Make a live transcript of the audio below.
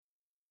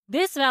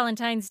This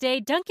Valentine's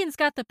Day, Dunkin's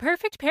got the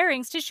perfect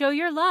pairings to show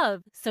your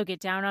love. So get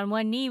down on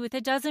one knee with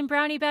a dozen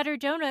brownie batter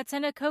donuts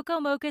and a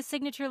cocoa mocha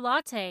signature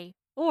latte.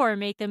 Or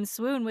make them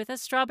swoon with a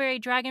strawberry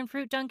dragon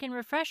fruit Dunkin'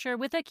 refresher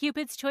with a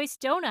Cupid's Choice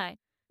donut.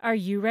 Are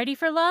you ready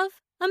for love?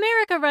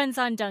 America runs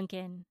on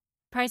Dunkin'.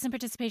 Price and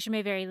participation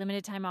may vary.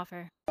 Limited time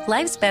offer.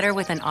 Life's better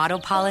with an auto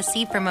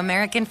policy from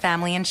American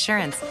Family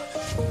Insurance.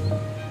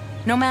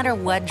 No matter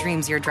what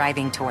dreams you're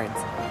driving towards.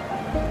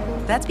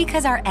 That's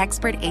because our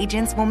expert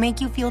agents will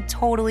make you feel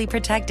totally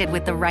protected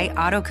with the right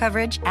auto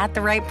coverage at the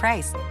right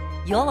price.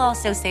 You'll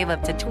also save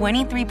up to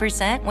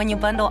 23% when you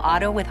bundle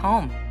auto with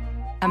home.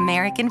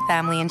 American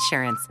Family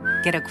Insurance.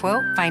 Get a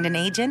quote, find an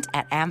agent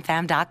at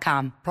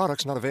amfam.com.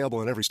 Products not available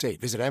in every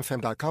state. Visit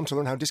amfam.com to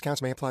learn how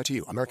discounts may apply to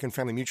you. American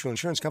Family Mutual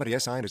Insurance Company,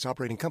 SI, and its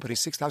operating company,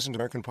 6000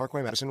 American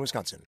Parkway, Madison,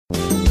 Wisconsin.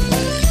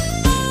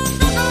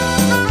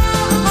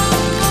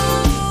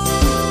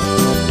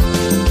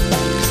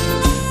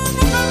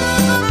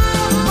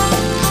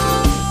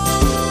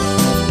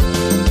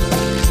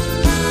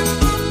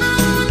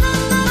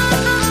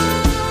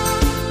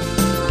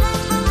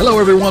 Hello,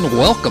 everyone.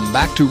 Welcome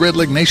back to Red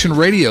Leg Nation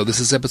Radio.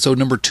 This is episode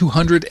number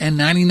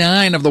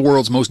 299 of the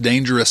world's most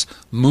dangerous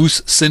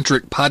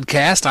moose-centric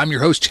podcast. I'm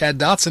your host, Chad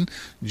Dotson.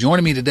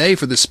 Joining me today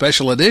for this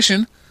special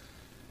edition,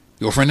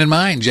 your friend and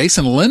mine,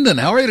 Jason Linden.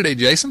 How are you today,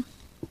 Jason?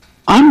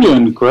 I'm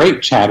doing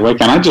great,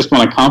 Chadwick, and I just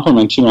want to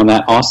compliment you on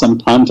that awesome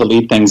pun to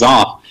lead things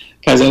off.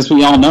 Because as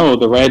we all know,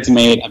 the Reds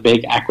made a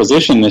big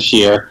acquisition this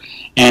year,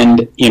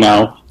 and,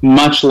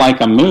 much like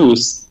a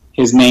moose,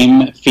 his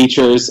name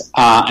features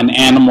an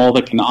animal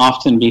that can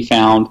often be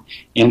found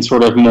in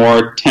sort of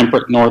more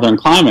temperate northern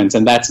climates,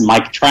 and that's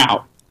Mike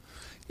Trout.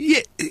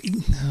 Yeah.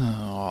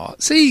 Oh,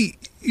 see,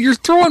 you're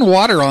throwing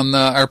water on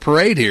our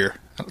parade here.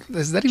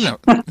 Is that even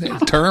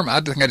a term?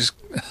 I think I just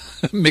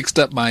mixed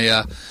up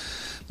my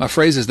my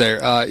phrases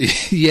there.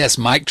 Yes,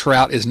 Mike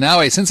Trout is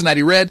now a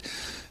Cincinnati Red.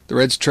 The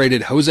Reds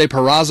traded Jose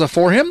Peraza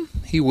for him.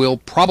 He will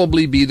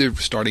probably be the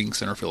starting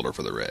center fielder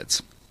for the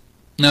Reds.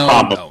 No.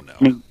 I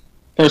mean,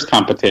 there's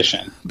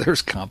competition.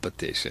 There's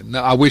competition.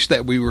 No, I wish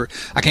that we were.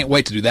 I can't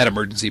wait to do that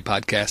emergency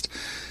podcast.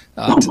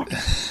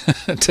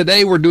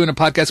 Today we're doing a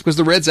podcast because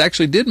the Reds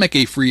actually did make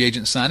a free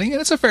agent signing,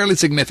 and it's a fairly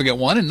significant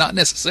one, and not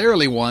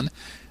necessarily one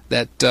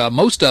that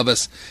most of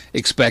us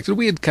expected.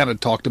 We had kind of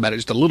talked about it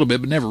just a little bit,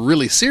 but never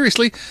really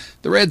seriously.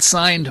 The Reds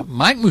signed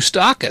Mike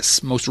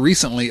Moustakas, most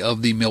recently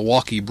of the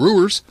Milwaukee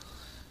Brewers,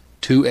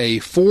 to a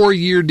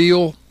 4-year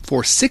deal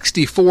for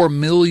 $64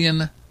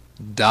 million.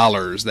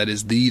 That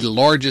is the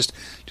largest,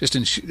 just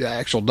in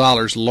actual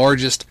dollars,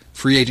 largest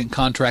free agent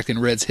contract in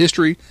Reds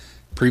history.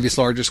 Previous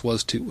largest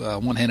was to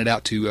one handed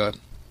out to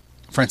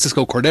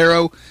Francisco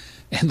Cordero,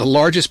 and the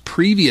largest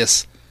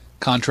previous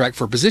contract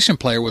for a position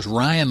player was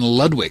Ryan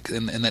Ludwig,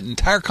 and that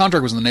entire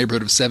contract was in the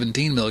neighborhood of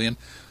 $17 million.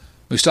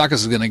 Moustakas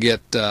is going to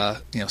get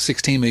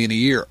 $16 million a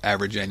year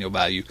average annual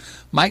value.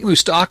 Mike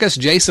Moustakas,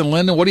 Jason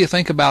Linden, what do you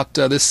think about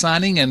this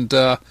signing, and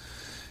what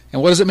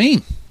does it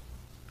mean?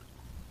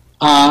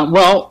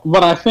 Well,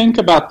 what I think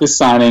about this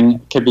signing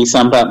could be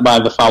summed up by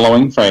the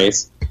following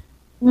phrase.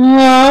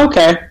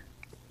 Okay.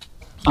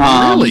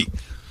 Really?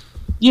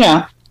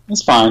 Yeah,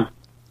 it's fine.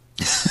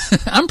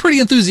 I'm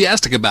pretty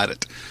enthusiastic about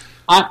it.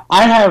 I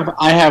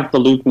have the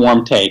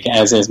lukewarm take,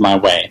 as is my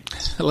way.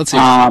 Let's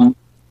hear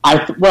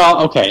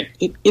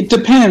it. It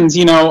depends.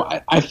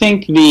 I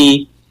think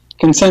the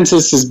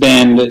consensus has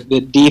been that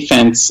the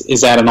defense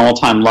is at an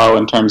all-time low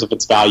in terms of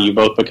its value,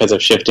 both because of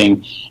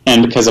shifting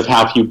and because of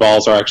how few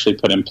balls are actually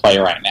put in play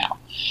right now.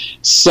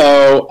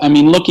 So,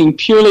 looking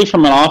purely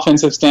from an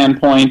offensive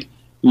standpoint,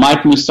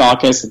 Mike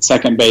Moustakas at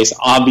second base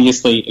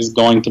obviously is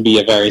going to be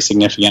a very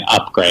significant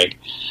upgrade.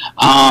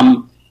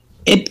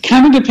 It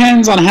kind of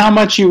depends on how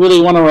much you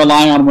really want to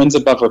rely on wins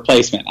above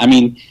replacement.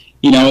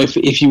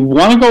 If you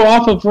want to go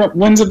off of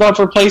wins above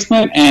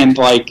replacement, and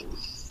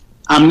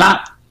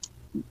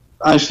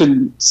I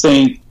should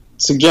say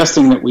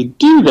suggesting that we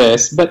do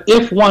this, but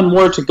if one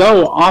were to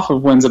go off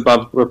of wins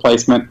above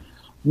replacement,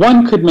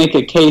 one could make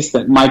a case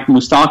that Mike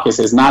Moustakas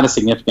is not a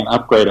significant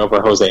upgrade over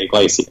Jose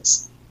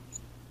Iglesias.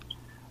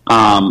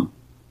 I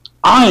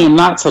am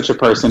not such a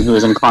person who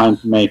is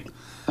inclined to make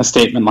a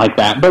statement like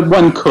that, but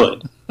one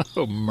could.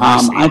 Oh,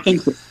 mercy. I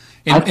think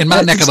in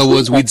my neck of the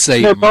woods, we'd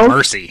say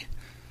mercy.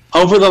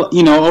 Over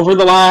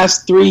the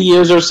last 3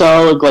 years or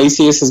so,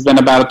 Iglesias has been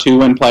about a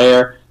 2-win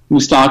player.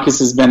 Moustakas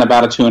has been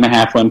about a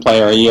 2.5-win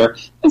player a year.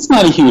 It's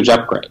not a huge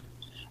upgrade.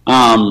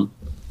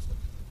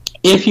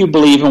 If you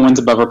believe in wins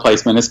above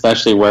replacement,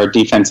 especially where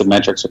defensive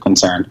metrics are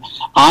concerned,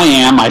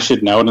 I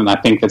should note, and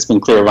I think that's been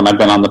clear when I've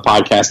been on the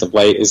podcast of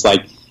late, is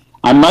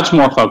I'm much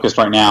more focused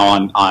right now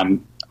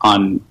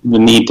on the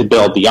need to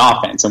build the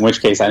offense, in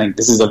which case I think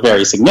this is a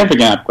very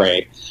significant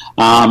upgrade,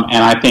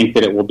 and I think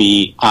that it will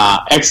be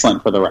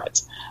excellent for the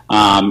Reds.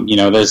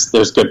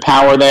 There's good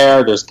power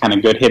there. There's kind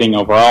of good hitting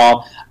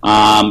overall.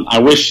 I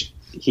wish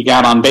he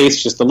got on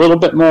base just a little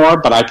bit more,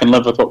 but I can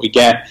live with what we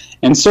get.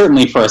 And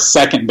certainly for a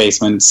second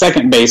baseman,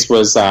 second base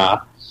was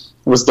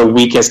the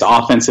weakest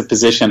offensive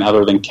position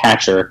other than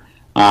catcher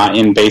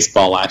in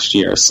baseball last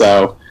year.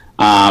 So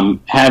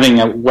having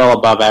a well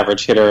above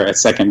average hitter at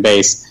second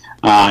base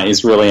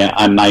is really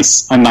a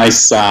nice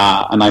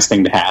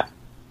thing to have.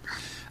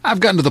 I've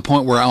gotten to the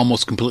point where I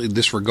almost completely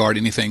disregard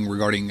anything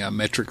regarding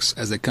metrics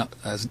when it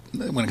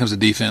comes to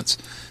defense.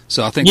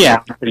 So I think, I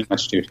pretty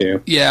much do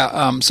too.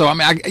 Yeah. So I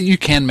mean, you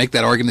can make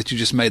that argument that you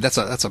just made. That's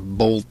a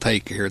bold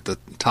take here at the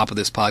top of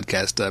this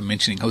podcast,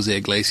 mentioning Jose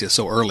Iglesias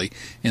so early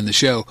in the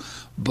show.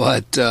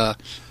 But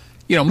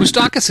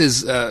Moustakas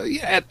is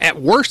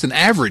at worst an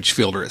average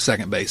fielder at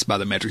second base by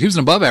the metric. He was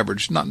an above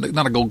average, not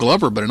a Gold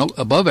Glover, but an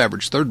above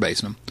average third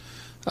baseman.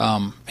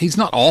 He's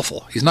not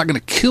awful. He's not going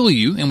to kill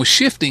you, and with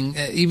shifting,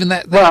 even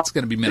that's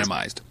going to be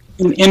minimized.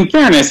 In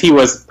fairness, he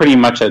was pretty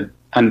much a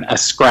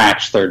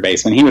scratch third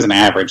baseman. He was an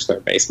average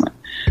third baseman.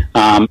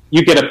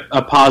 You get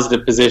a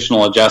positive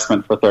positional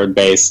adjustment for third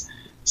base,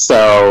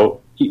 so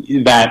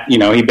that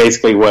he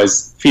basically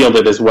was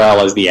fielded as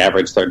well as the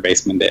average third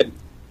baseman did.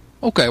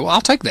 Okay, well,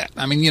 I'll take that.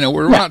 I mean,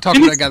 we're not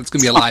talking about a guy that's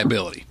going to be a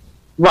liability.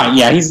 Right?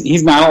 Yeah,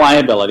 he's not a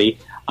liability.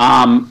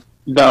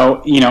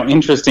 Though,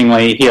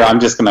 interestingly, here I'm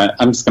just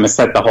gonna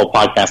set the whole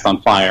podcast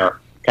on fire.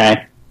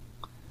 Okay.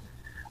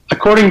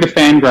 According to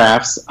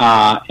Fangraphs,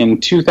 in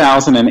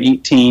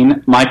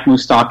 2018, Mike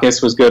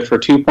Moustakas was good for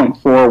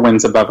 2.4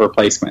 wins above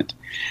replacement.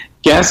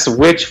 Guess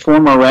which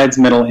former Reds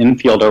middle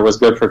infielder was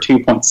good for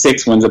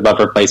 2.6 wins above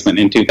replacement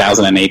in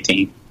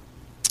 2018?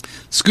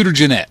 Scooter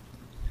Gennett.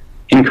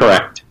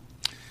 Incorrect.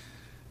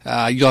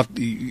 I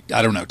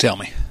don't know. Tell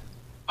me.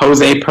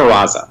 Jose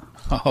Peraza.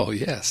 Oh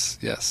yes.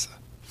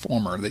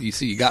 Former that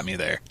you got me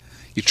there.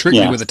 You tricked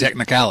me with a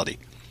technicality.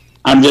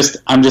 I'm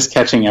just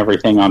catching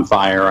everything on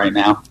fire right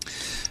now.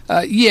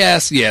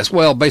 Yes.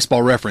 Well,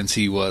 Baseball Reference,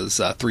 he was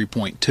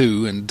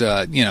 3.2, and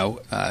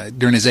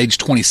during his age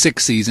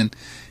 26 season,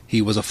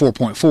 he was a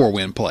 4.4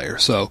 win player.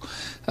 So,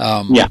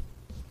 Moustakas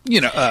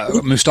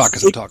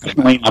I'm talking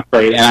about. An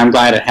upgrade, and I'm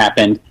glad it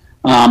happened.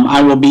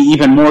 I will be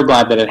even more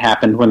glad that it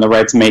happened when the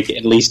Reds make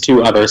at least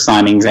 2 other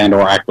signings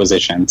and/or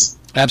acquisitions.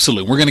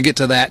 Absolutely, we're going to get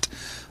to that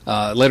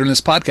later in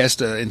this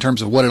podcast in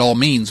terms of what it all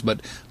means.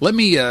 But let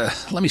me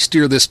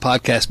steer this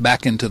podcast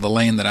back into the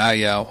lane that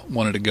I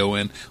wanted to go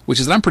in, which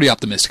is that I'm pretty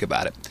optimistic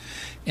about it,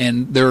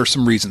 and there are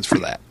some reasons for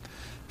that.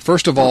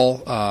 First of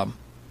all,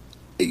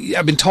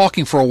 I've been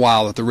talking for a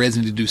while that the Reds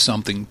need to do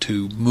something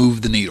to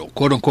move the needle,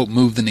 quote unquote,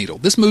 move the needle.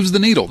 This moves the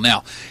needle.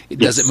 Now,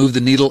 does it move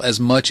the needle as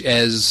much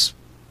as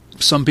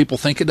some people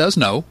think it does?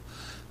 No.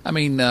 I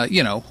mean, some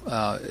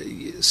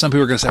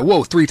people are going to say,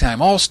 "Whoa,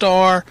 3-time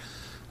All-Star."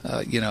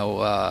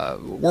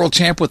 World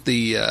champ with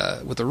the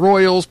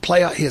Royals,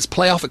 his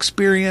playoff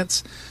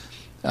experience,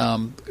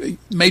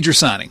 major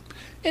signing,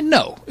 and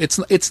no,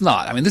 it's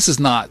not. I mean, this is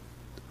not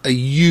a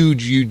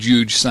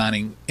huge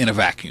signing in a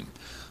vacuum,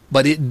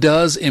 but it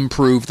does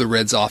improve the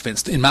Reds'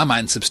 offense in my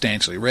mind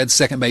substantially. Reds'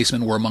 second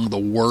basemen were among the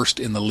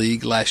worst in the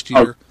league last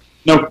year.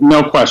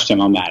 No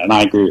question on that, and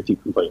I agree with you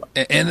completely.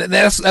 And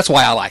that's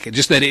why I like it.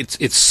 Just that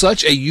it's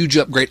such a huge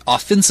upgrade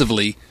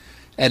offensively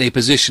at a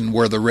position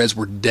where the Reds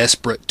were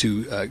desperate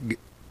to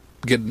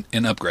get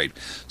an upgrade.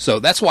 So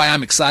that's why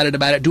I'm excited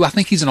about it. Do I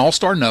think he's an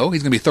all-star? No.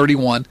 He's going to be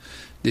 31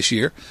 this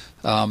year.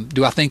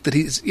 Do I think that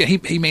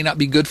he may not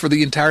be good for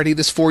the entirety of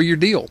this 4-year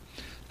deal?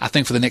 I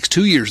think for the next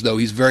 2 years, though,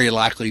 he's very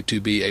likely to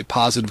be a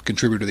positive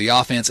contributor to the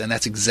offense, and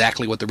that's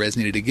exactly what the Reds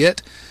needed to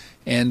get.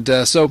 And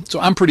so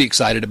I'm pretty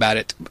excited about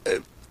it.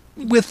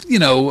 With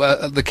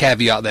the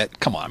caveat that,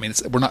 come on, I mean,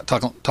 we're not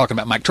talking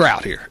about Mike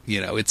Trout here.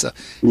 It's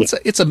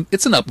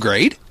an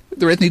upgrade.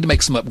 The Reds need to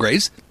make some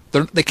upgrades.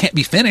 They can't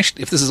be finished.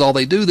 If this is all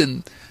they do,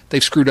 then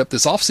they've screwed up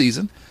this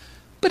offseason.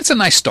 But it's a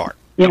nice start.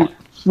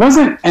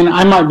 Wasn't, and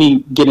I might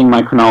be getting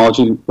my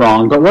chronology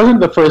wrong, but wasn't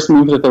the first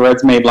move that the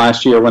Reds made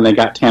last year when they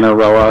got Tanner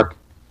Roark?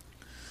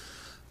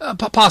 I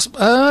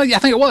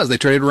think it was. They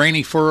traded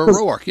Rainey for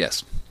Roark,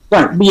 yes.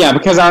 Right, yeah,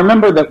 because I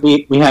remember that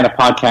we had a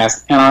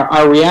podcast, and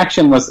our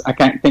reaction was, I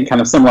think,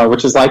 kind of similar,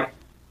 which is like,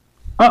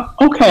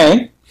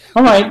 okay,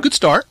 all right. Good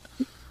start.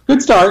 Good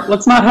start.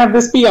 Let's not have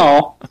this be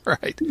all.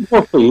 Right.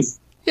 Well, please.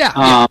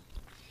 Yeah.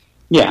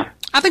 Yeah.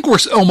 I think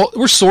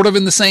we're sort of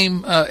in the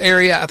same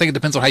area. I think it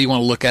depends on how you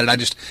want to look at it.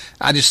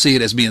 I just see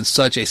it as being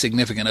such a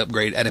significant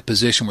upgrade at a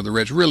position where the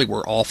Reds really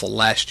were awful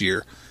last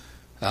year.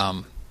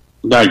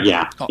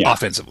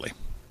 Offensively,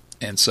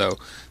 and so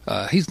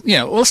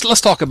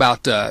let's talk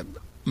about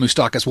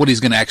Moustakas, what he's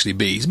going to actually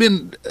be. He's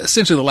been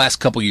essentially the last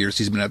couple years.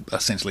 He's been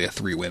essentially a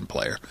 3-win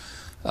player.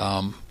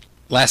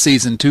 Last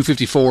season,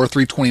 254,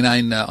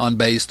 329 on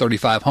base,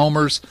 35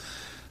 homers.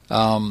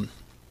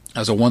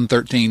 As a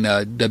 113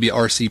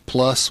 WRC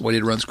plus,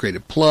 weighted runs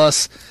created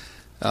plus.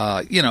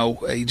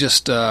 He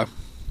just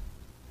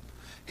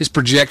his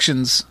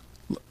projections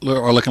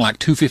are looking like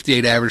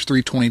 258 average,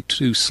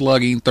 322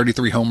 slugging,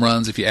 33 home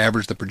runs if you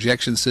average the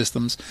projection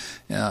systems.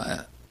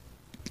 Good.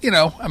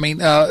 I mean,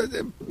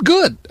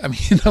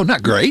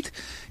 not great.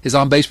 His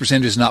on-base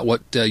percentage is not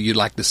what you'd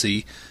like to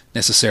see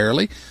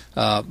necessarily,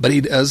 but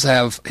he does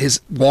have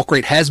his walk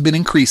rate has been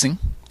increasing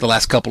the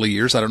last couple of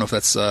years. I don't know if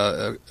that's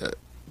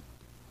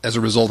as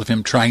a result of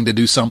him trying to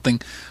do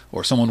something,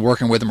 or someone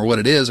working with him, or what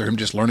it is, or him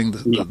just learning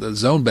the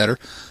zone better.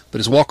 But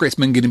his walk rate's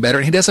been getting better,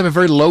 and he does have a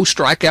very low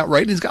strikeout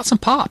rate, and he's got some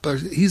pop.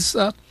 He's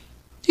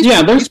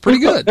pretty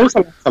good. There's a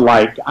lot to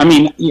like. I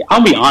mean,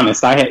 I'll be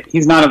honest.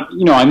 He's not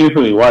I knew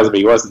who he was, but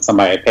he wasn't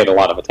somebody I paid a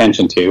lot of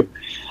attention to.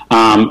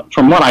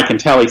 From what I can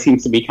tell, he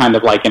seems to be kind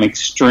of like an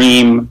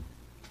extreme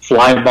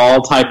fly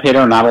ball type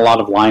hitter, not a lot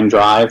of line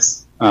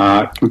drives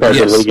compared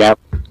to league average.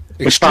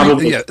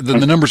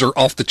 The numbers are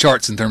off the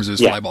charts in terms of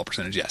his fly ball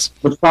percentage, yes.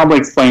 Which probably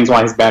explains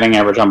why his batting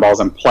average on balls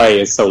in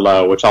play is so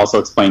low, which also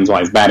explains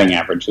why his batting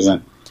average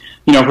isn't.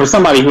 For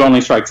somebody who only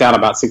strikes out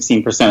about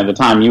 16% of the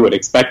time, you would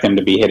expect him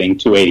to be hitting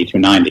 280,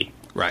 290.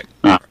 Right.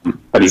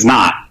 But he's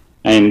not,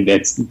 and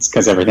it's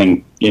because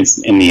everything is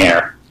in the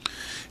air.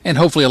 And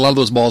hopefully a lot of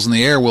those balls in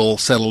the air will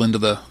settle into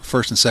the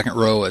first and second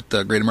row at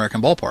Great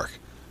American Ballpark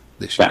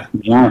this year.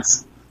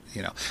 Yes.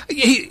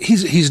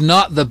 He's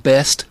not the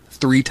best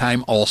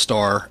 3-time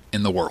All-Star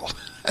in the world,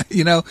 but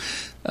he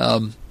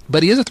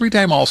is a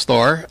 3-time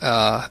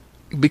All-Star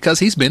because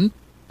he's been,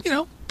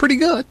 pretty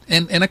good,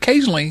 and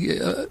occasionally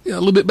a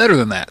little bit better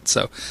than that.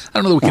 So I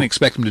don't know that we can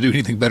expect him to do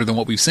anything better than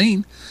what we've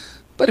seen.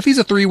 But if he's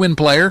a 3-win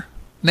player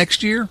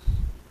next year,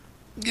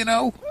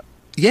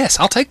 yes,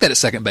 I'll take that at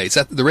second base.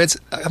 I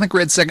think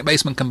Reds second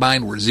basemen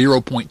combined were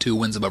 0.2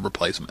 wins above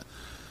replacement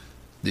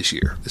this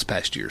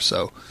past year.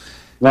 So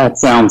that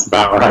sounds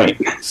about right.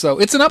 So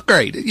it's an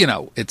upgrade.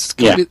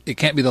 It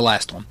can't be the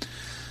last one.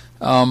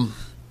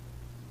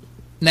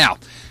 Now,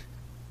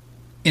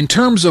 in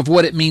terms of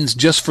what it means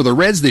just for the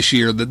Reds this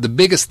year, the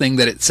biggest thing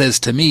that it says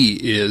to me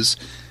is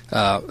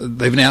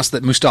they've announced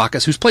that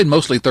Moustakas, who's played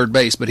mostly third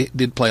base, but he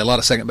did play a lot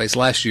of second base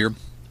last year,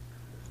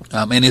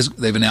 and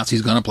they've announced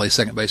he's going to play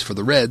second base for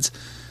the Reds.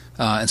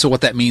 And so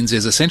what that means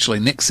is essentially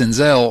Nick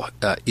Senzel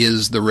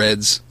is the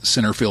Reds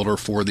center fielder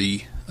for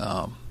the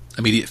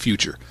immediate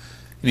future.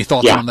 Any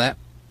thoughts on that?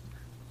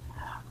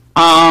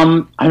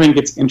 I think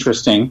it's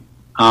interesting.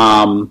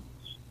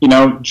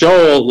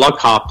 Joel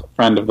Luckhop,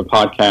 friend of the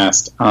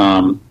podcast,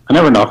 I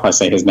never know if I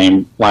say his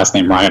last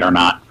name right or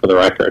not, for the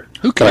record.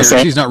 Who cares?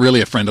 He's not really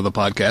a friend of the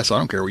podcast, so I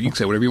don't care. You can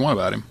say whatever you want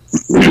about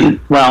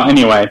him. Well,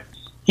 anyway,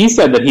 he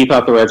said that he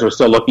thought the Reds were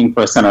still looking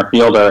for a center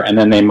fielder, and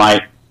then they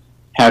might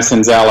have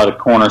Senzel at a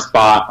corner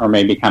spot or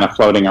maybe kind of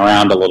floating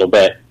around a little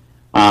bit.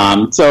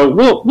 So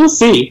we'll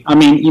see. I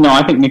mean,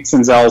 I think Nick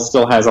Senzel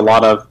still has a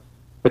lot of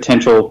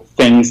potential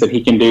things that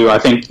he can do. I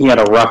think he had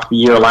a rough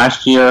year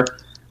last year.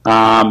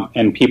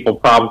 And people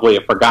probably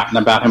have forgotten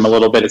about him a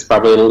little bit. It's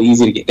probably a little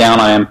easy to get down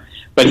on him.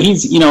 But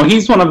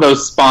he's one of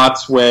those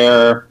spots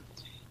where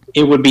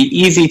it would be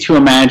easy to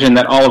imagine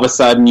that all of a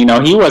sudden, he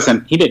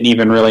didn't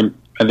even really,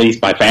 at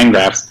least by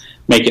Fangraphs,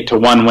 make it to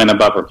 1 win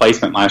above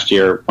replacement last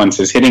year once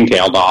his hitting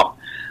tailed off.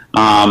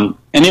 And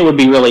it would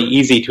be really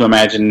easy to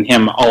imagine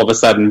him all of a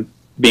sudden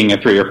being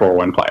a 3 or 4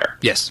 win player.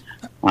 Yes.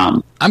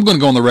 I'm going to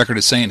go on the record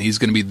as saying he's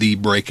going to be the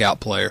breakout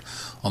player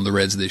on the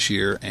Reds this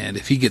year, and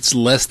if he gets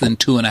less than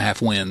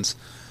 2.5 wins,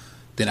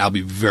 then I'll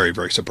be very,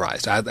 very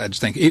surprised. I just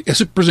think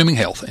it's presuming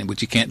health,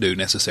 which you can't do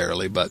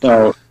necessarily. But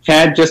so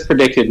Chad just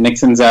predicted Nick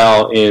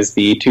Senzel is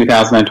the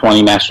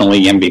 2020 National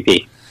League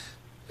MVP.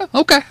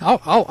 Okay,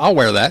 I'll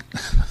wear that.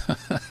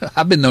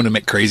 I've been known to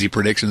make crazy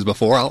predictions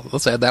before.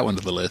 Let's add that one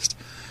to the list.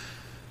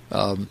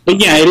 But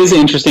yeah, it is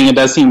interesting. It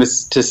does seem to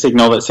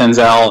signal that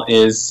Senzel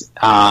is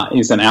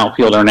an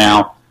outfielder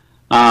now.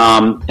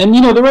 And,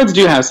 the Reds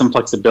do have some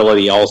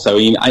flexibility also.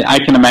 I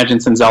can imagine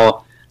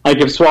Senzel, like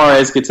if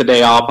Suarez gets a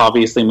day off,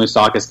 obviously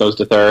Moustakas goes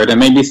to third, and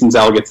maybe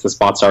Senzel gets the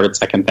spot start at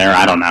second there.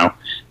 I don't know.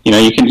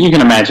 You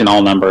can imagine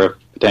all number of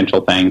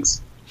potential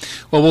things.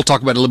 Well, we'll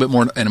talk about it a little bit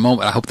more in a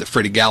moment. I hope that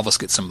Freddie Galvis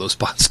gets some of those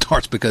spot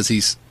starts because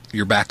he's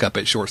your backup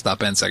at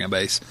shortstop and second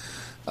base.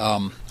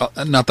 Not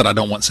that I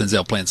don't want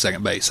Senzel playing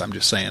second base. I'm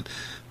just saying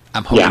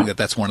I'm hoping that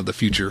that's one of the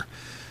future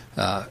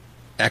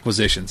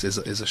acquisitions is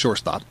a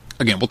shortstop.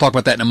 Again, we'll talk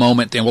about that in a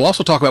moment, and we'll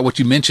also talk about what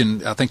you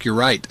mentioned. I think you're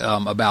right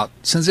about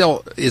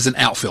Senzel is an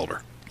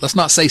outfielder. Let's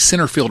not say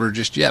center fielder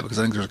just yet, because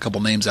I think there's a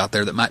couple names out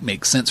there that might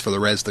make sense for the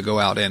Reds to go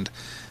out and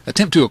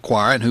attempt to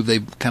acquire, and who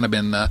they've kind of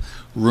been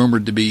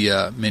rumored to be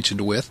mentioned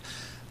with.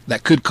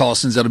 That could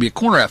cause Senzel to be a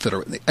corner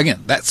outfielder.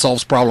 Again, that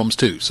solves problems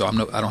too, so I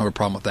don't have a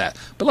problem with that.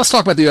 But let's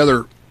talk about the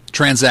other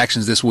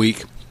transactions this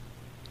week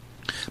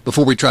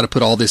before we try to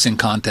put all this in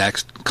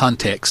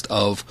context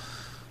of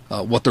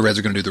what the Reds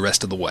are going to do the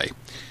rest of the way.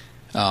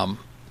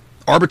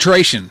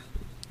 Arbitration.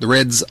 The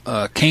Reds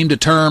came to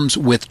terms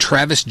with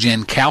Travis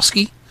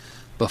Jankowski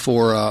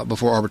before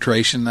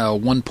arbitration.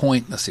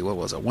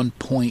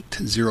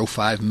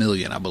 $1.05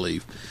 million, I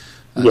believe.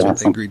 That's what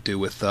they agreed to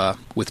with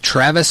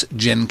Travis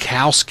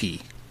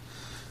Jankowski.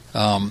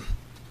 The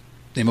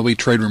MLB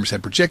trade rumors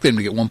had projected him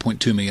to get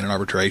 $1.2 million in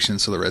arbitration,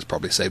 so the Reds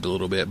probably saved a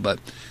little bit. But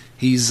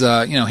he's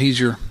he's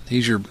your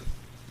going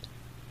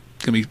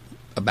to be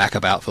a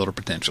backup outfielder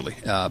potentially,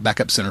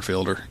 backup center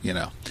fielder.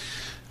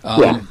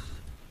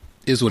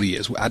 Is what he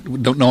is. I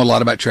don't know a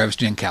lot about Travis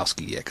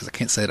Jankowski yet because I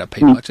can't say that I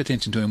paid much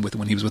attention to him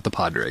when he was with the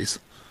Padres.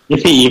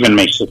 If he even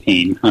makes the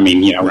team, I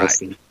mean, right. We'll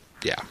see.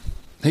 Yeah.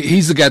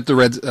 He's the guy that the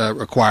Reds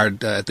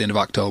acquired at the end of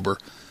October.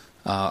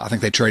 I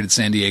think they traded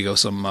San Diego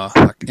some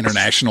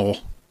international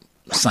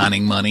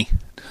signing money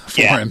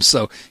for him,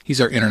 so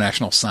he's our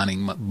international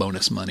signing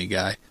bonus money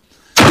guy.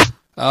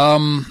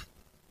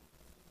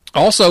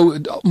 Also,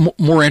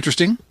 more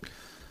interesting,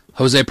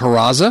 Jose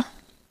Peraza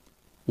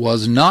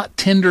was not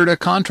tendered a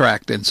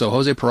contract, and so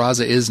Jose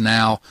Peraza is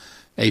now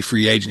a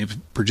free agent. He was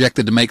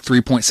projected to make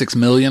 $3.6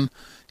 million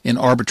in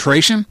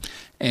arbitration,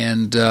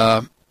 and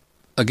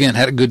again,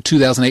 had a good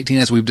 2018,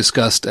 as we've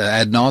discussed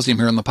ad nauseum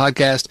here on the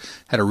podcast.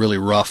 Had a really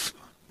rough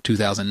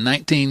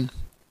 2019.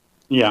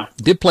 Yeah.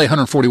 Did play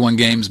 141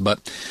 games,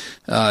 but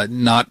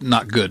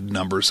not good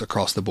numbers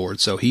across the board.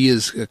 So he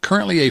is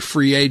currently a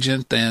free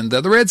agent, and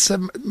the Reds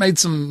have made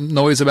some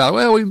noise about,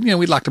 well,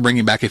 we'd like to bring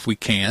him back if we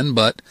can,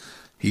 but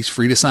he's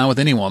free to sign with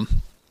anyone.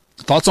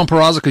 Thoughts on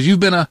Peraza? Because you've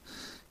been a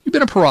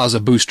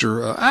Peraza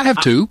booster. I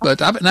have too,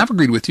 but I've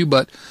agreed with you.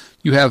 But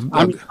you have.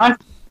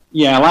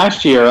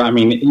 Last year, I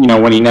mean,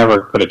 when he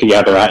never put it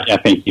together, I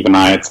think even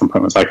I at some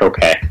point was like,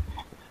 okay.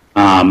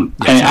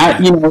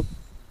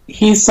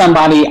 He's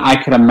somebody I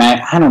could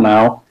imagine. I don't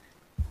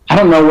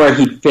know where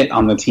he'd fit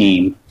on the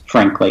team,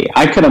 frankly.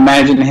 I could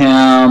imagine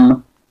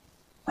him,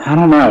 I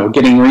don't know,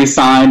 getting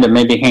re-signed and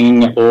maybe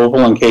hanging at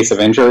Louisville in case of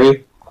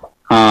injury.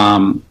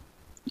 But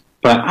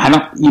I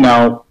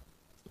don't,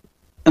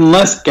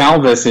 unless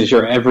Galvis is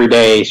your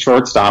everyday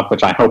shortstop,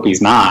 which I hope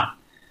he's not,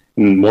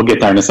 and we'll get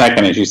there in a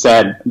second, as you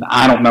said,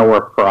 I don't know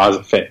where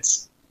Peraza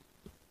fits.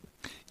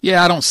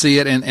 Yeah, I don't see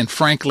it, and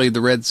frankly, the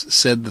Reds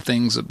said the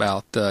things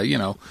about,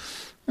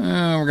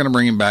 we're going to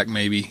bring him back,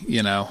 maybe,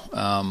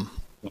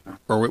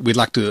 or we'd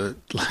like to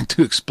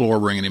explore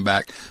bringing him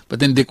back. But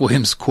then Dick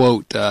Williams'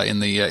 quote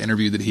in the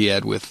interview that he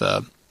had with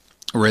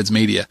Reds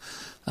media,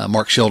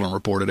 Mark Sheldon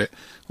reported it,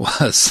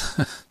 was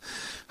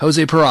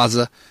Jose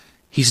Peraza,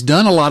 he's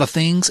done a lot of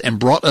things and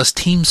brought us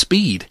team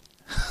speed.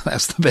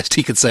 That's the best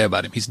he could say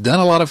about him. He's done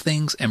a lot of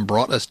things and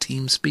brought us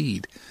team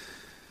speed.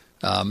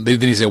 Then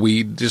he said,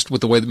 we just,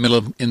 with the way the middle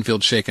of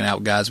infield's shaking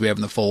out, guys we have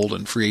in the fold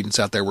and free agents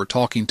out there we're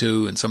talking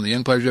to and some of the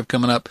young players we have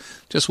coming up,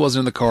 just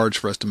wasn't in the cards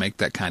for us to make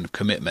that kind of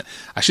commitment.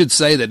 I should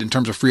say that in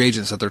terms of free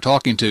agents that they're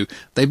talking to,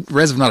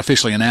 Reds have not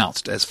officially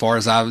announced, as far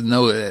as I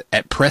know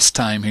at press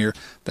time here,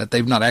 that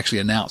they've not actually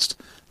announced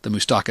the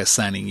Moustakas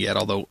signing yet,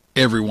 although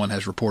everyone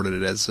has reported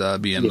it as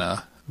being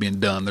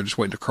done. They're just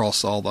waiting to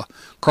cross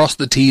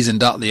the T's and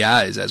dot the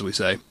I's, as we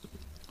say.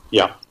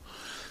 Yeah.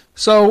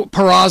 So,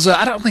 Peraza,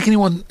 I don't think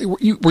anyone...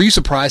 Were you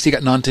surprised he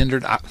got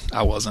non-tendered?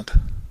 I wasn't.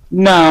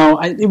 No,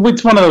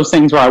 it's one of those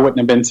things where I wouldn't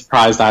have been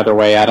surprised either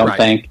way, I don't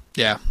think.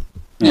 Yeah.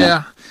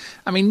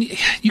 I mean,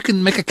 you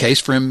can make a case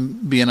for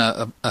him being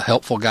a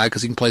helpful guy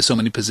because he can play so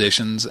many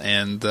positions,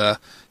 and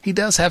he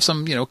does have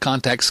some,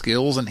 contact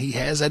skills, and he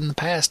has in the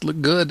past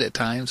looked good at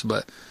times,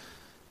 but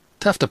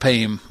tough to pay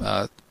him,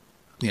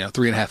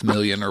 $3.5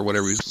 million or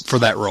whatever for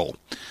that role.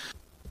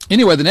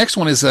 Anyway, the next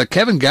one is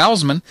Kevin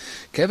Gausman.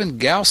 Kevin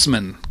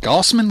Gausman.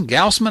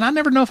 I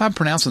never know if I'm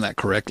pronouncing that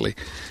correctly.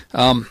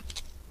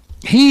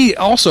 He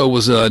also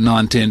was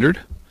non-tendered,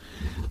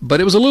 but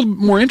it was a little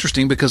more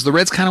interesting because the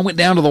Reds kind of went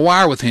down to the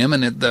wire with him,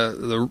 and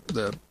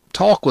the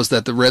talk was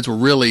that the Reds were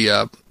really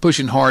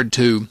pushing hard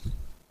to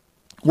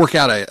work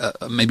out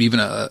maybe even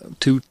a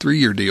 2-3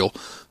 year deal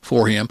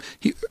for him.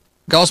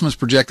 Gausman's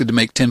projected to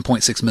make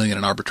 $10.6 million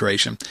in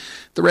arbitration.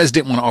 The Reds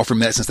didn't want to offer him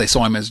that since they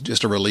saw him as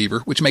just a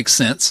reliever, which makes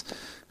sense.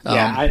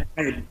 I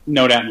had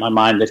no doubt in my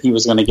mind that he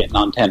was going to get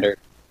non-tendered.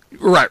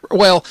 Right.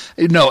 Well,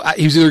 no,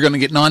 he was either going to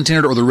get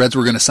non-tendered or the Reds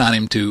were going to sign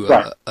him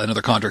to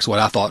another contract. So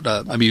what I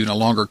thought, maybe even a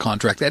longer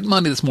contract. That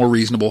money that's more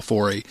reasonable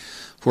for a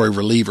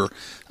reliever.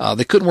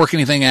 They couldn't work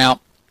anything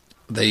out.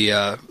 They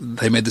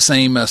made the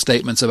same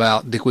statements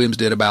about Dick Williams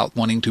did about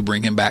wanting to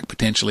bring him back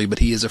potentially, but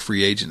he is a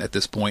free agent at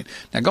this point.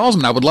 Now,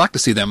 Gausman, I would like to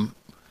see them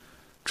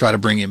try to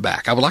bring him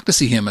back. I would like to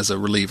see him as a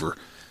reliever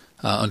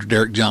under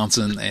Derek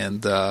Johnson,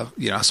 and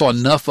I saw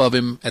enough of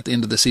him at the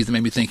end of the season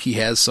made me think he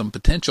has some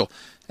potential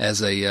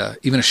as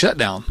even a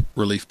shutdown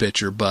relief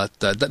pitcher, but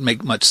doesn't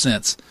make much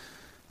sense.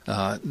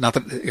 Not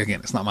that,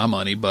 again, it's not my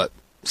money, but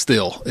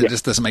still, it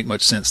just doesn't make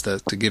much sense to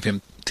give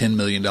him $10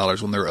 million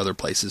when there are other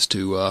places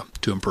to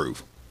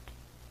improve.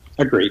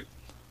 Agreed.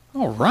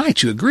 All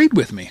right, you agreed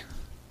with me.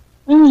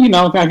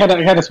 Well, I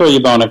gotta throw you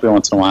a bone every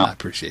once in a while. I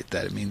appreciate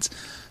that. It means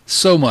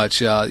so much.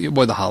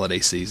 Boy, the holiday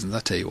seasons, I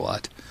tell you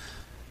what.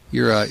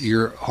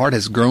 Your heart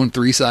has grown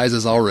 3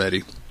 sizes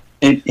already.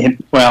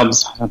 Well,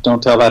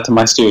 don't tell that to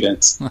my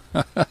students.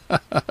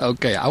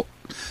 Okay.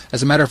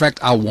 As a matter of fact,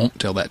 I won't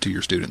tell that to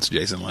your students,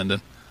 Jason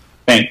Linden.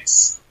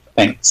 Thanks.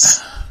 All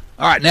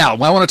right, now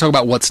I want to talk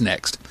about what's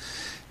next.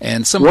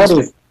 And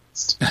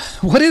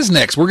what is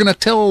next? We're going to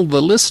tell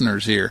the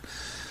listeners here.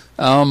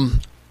 There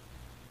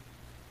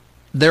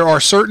are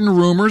certain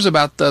rumors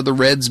about the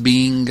Reds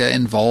being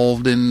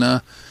involved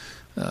in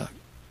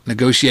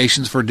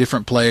negotiations for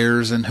different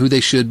players and who they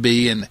should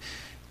be,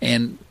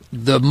 and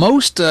the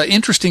most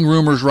interesting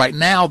rumors right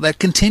now that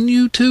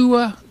continue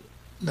to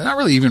not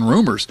really even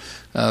rumors,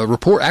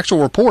 actual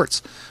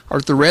reports are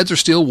that the Reds are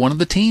still one of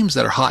the teams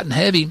that are hot and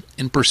heavy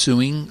in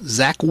pursuing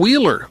Zach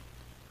Wheeler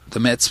the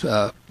Mets,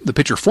 the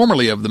pitcher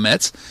formerly of the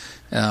Mets,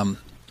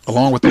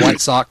 along with the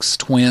White Sox,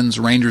 Twins,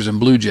 Rangers, and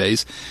Blue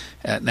Jays.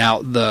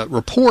 Now, the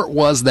report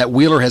was that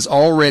Wheeler has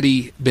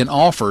already been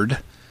offered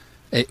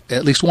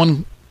at least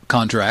one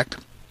contract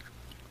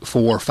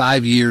for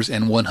 5 years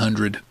and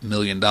 $100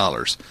 million.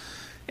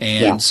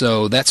 And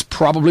so that's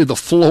probably the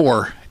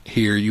floor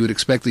here. You would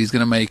expect that he's going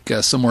to make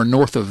somewhere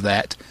north of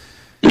that.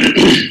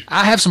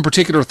 I have some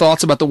particular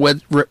thoughts about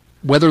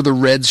whether the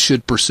Reds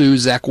should pursue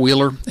Zach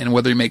Wheeler and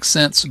whether he makes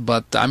sense,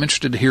 but I'm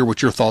interested to hear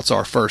what your thoughts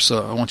are first.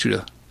 So I want you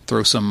to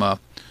throw some...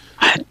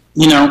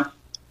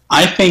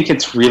 I think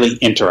it's really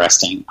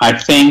interesting. I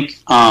think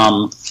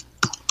the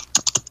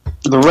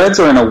Reds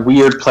are in a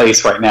weird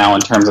place right now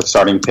in terms of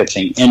starting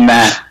pitching, in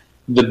that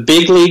the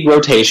big league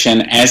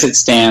rotation as it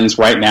stands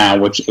right now,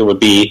 which it would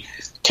be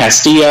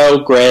Castillo,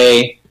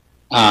 Gray,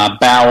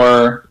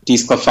 Bauer,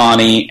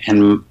 DeSclafani,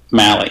 and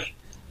Mahle.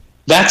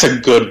 That's a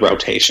good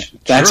rotation.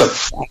 That's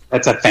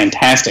a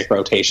fantastic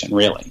rotation,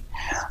 really.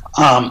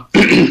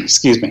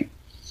 Excuse me.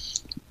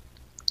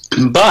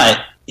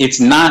 But it's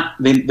not.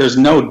 There's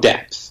no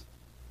depth.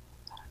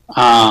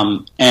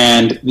 And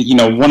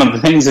one of the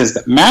things is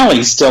that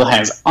Mahle still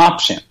has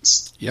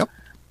options. Yep.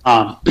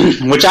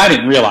 Which I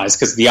didn't realize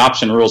because the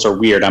option rules are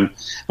weird. I'm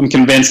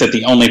convinced that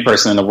the only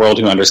person in the world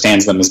who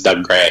understands them is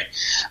Doug Gray.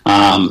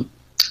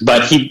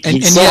 But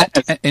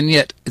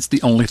yet it's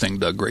the only thing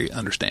Doug Gray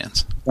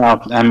understands.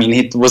 Well, I mean,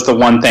 it was the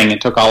one thing. It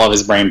took all of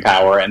his brain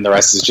power, and the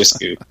rest is just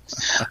goop.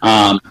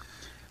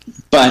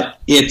 But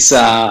it's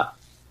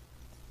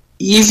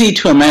easy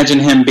to imagine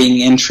him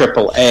being in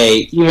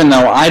AAA, even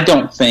though I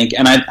don't think,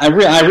 and I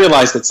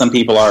realize that some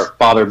people are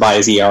bothered by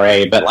his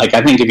ERA, but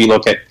I think if you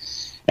look at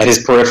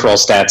his peripheral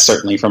stats,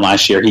 certainly from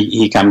last year,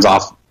 he comes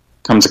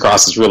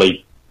across as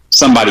really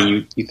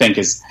somebody you think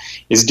is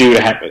due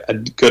to have a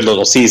good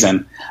little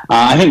season.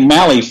 I think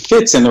Mahle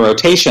fits in the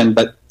rotation,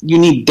 but you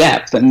need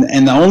depth, and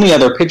the only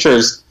other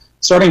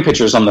starting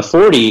pitchers on the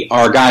 40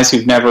 are guys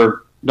who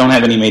don't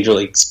have any major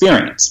league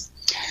experience.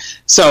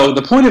 So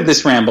the point of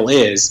this ramble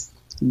is,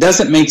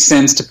 does it make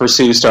sense to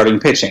pursue starting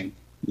pitching?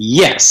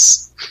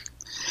 Yes.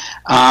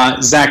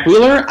 Zach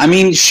Wheeler? I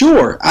mean,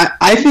 sure.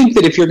 I think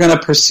that if you're going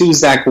to pursue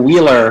Zach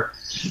Wheeler,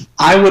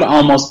 I would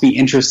almost be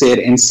interested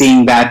in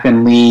seeing that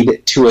then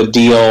lead to a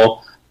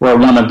deal where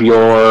one of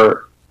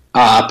your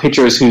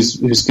pitchers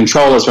whose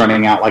control is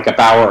running out, like a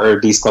Bauer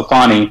or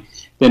DeSclafani,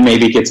 then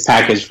maybe gets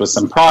packaged with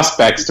some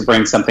prospects to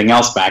bring something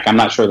else back. I'm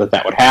not sure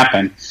that would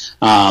happen,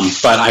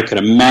 but I could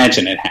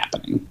imagine it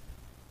happening.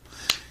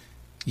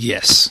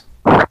 Yes.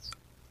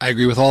 I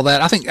agree with all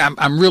that. I think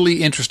I'm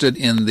really interested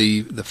in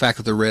the fact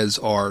that the Reds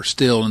are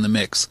still in the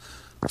mix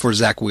for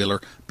Zach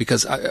Wheeler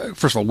because,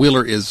 first of all,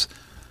 Wheeler is,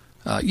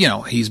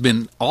 he's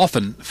been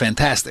often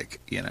fantastic,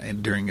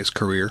 during his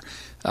career,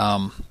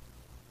 and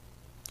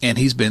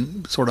he's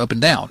been sort of up and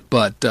down.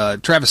 But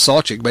Travis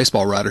Salchik,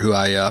 baseball writer who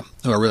I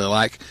really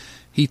like,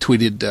 he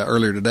tweeted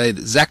earlier today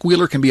that Zach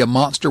Wheeler can be a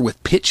monster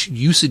with pitch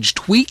usage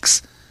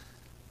tweaks.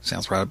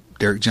 Sounds right up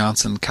Derek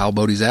Johnson, Kyle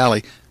Bodie's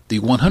alley. The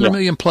 $100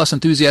 million plus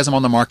enthusiasm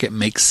on the market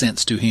makes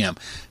sense to him.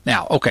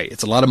 Now, okay,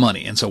 it's a lot of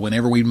money, and so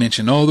whenever we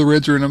mention, the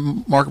Reds are in a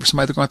market for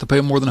somebody that's going to have to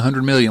pay more than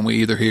 $100 million, we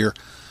either hear,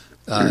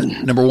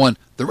 number one,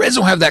 the Reds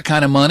don't have that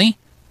kind of money.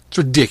 It's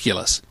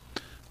ridiculous.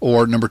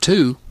 Or number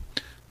two,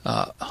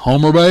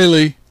 Homer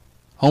Bailey.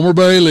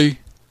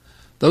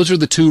 Those are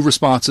the two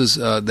responses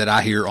that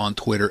I hear on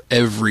Twitter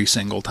every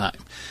single time.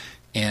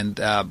 And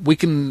we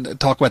can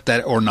talk about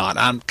that or not.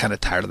 I'm kind of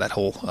tired of that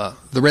whole,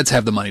 the Reds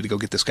have the money to go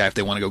get this guy if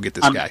they want to go get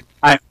this guy.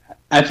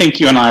 I think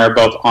you and I are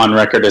both on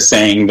record as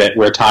saying that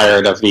we're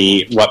tired of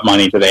the what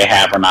money do they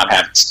have or not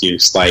have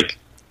excuse.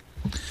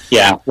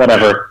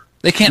 Whatever.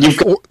 They can't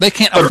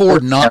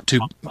afford not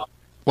to.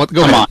 What?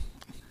 Go ahead. On.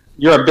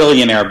 You're a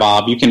billionaire,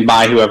 Bob. You can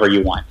buy whoever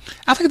you want.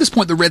 I think at this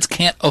point the Reds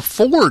can't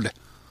afford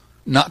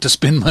not to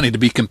spend money to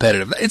be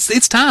competitive.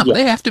 It's time. Yeah.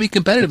 They have to be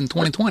competitive in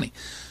 2020.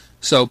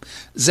 So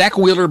Zach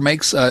Wheeler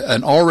makes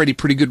an already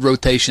pretty good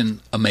rotation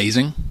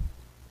amazing,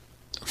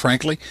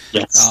 frankly.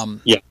 Yes.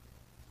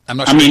 I'm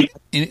not sure.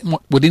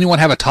 Would anyone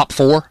have a top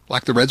four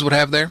like the Reds would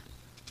have there?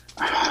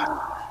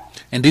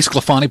 And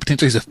DeSclafani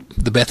potentially is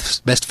the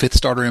best fifth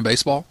starter in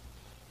baseball?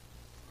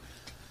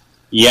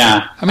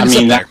 Yeah.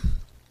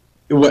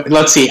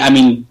 Let's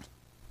see.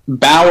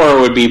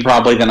 Bauer would be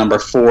probably the number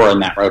 4 in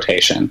that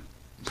rotation.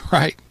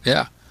 Right,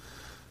 yeah.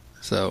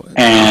 So,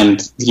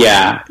 and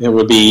it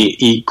would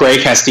be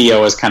Gray,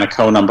 Castillo as kind of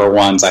co-number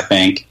ones, I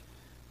think,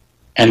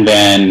 and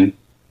then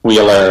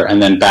Wheeler,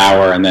 and then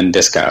Bauer, and then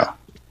Disco,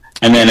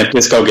 and then if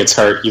Disco gets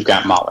hurt, you've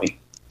got Mahle.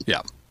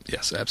 Yeah,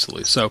 yes,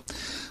 absolutely. So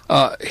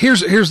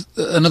here's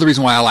another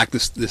reason why I like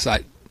this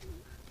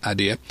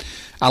idea.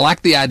 I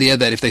like the idea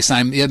that if they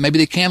sign, maybe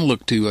they can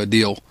look to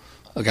deal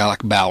a guy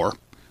like Bauer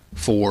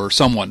for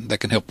someone that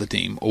can help the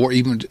team, or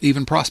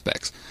even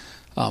prospects.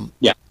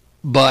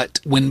 But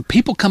when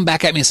people come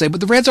back at me and say, but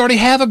the Reds already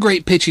have a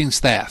great pitching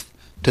staff,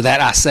 to that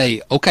I say,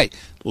 okay,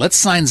 let's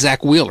sign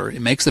Zach Wheeler.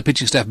 It makes the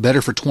pitching staff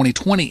better for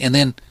 2020. And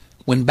then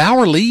when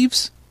Bauer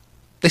leaves,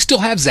 they still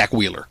have Zach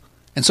Wheeler.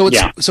 And so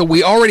so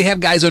we already have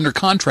guys under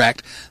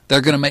contract that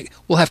are going to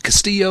we'll have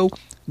Castillo,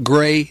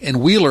 Gray,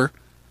 and Wheeler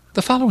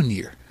the following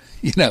year,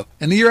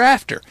 and the year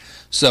after.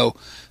 So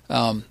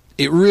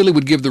it really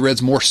would give the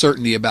Reds more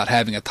certainty about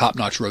having a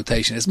top-notch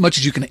rotation, as much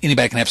as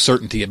anybody can have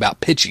certainty about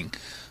pitching.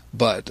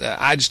 But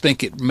I just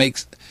think it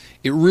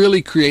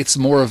really creates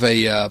more of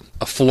a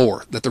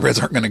floor that the Reds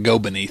aren't going to go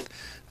beneath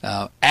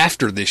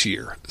after this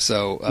year.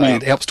 So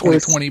it helps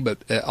 2020, but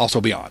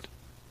also beyond.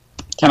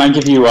 Can I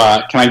give you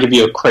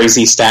a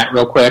crazy stat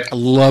real quick? I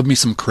love me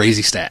some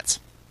crazy stats.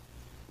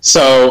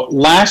 So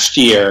last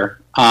year,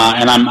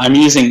 and I'm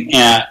using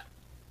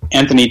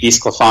Anthony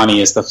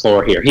DeSclafani as the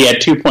floor here. He had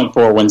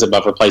 2.4 wins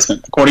above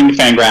replacement. According to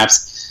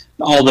Fangraphs,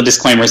 all the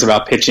disclaimers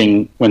about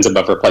pitching wins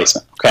above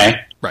replacement. Okay?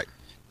 Right.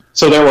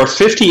 So there were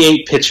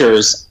 58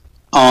 pitchers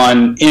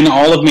in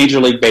all of Major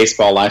League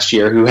Baseball last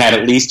year who had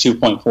at least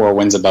 2.4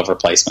 wins above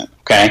replacement.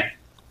 Okay?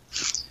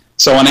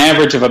 So an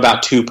average of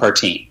about 2 per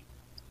team.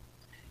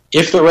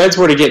 If the Reds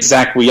were to get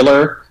Zach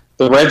Wheeler,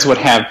 the Reds would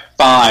have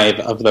 5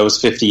 of those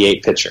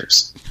 58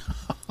 pitchers.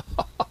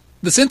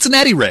 The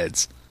Cincinnati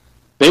Reds.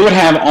 They would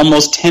have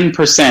almost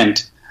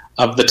 10%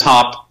 of the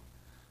top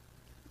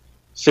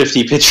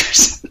 50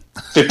 pitchers,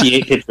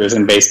 58 pitchers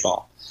in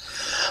baseball.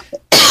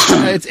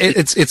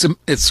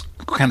 It's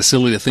kind of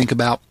silly to think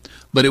about,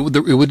 but it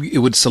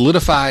would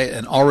solidify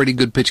an already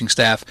good pitching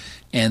staff,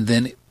 and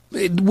then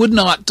it would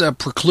not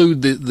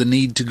preclude the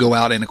need to go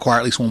out and acquire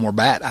at least one more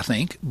bat, I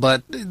think.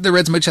 But the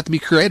Reds may just have to be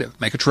creative,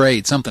 make a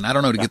trade, something. I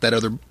don't know, to get that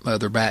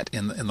other bat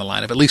in the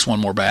lineup, at least one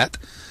more bat.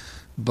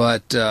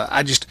 But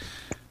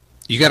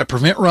you got to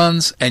prevent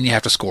runs and you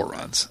have to score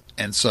runs.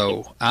 And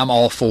so I'm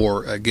all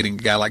for getting a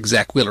guy like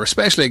Zach Wheeler,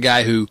 especially a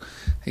guy who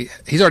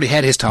he's already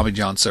had his Tommy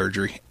John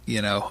surgery. He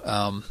has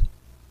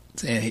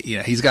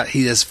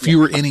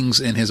fewer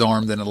innings in his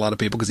arm than a lot of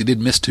people because he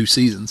did miss 2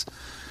 seasons.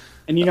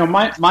 And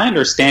my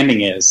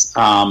understanding is,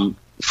 and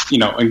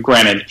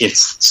granted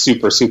it's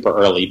super super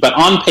early, but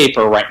on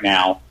paper right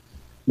now,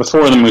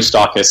 before the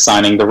Moustakas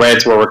signing, the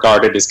Reds were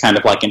regarded as kind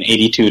of like an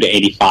 82 to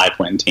 85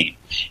 win team.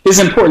 It's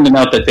important to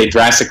note that they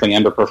drastically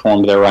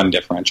underperformed their run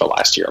differential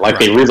last year, like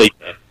They really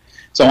did.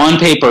 So on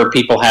paper,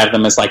 people have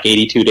them as like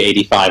 82 to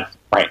 85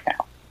 right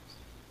now.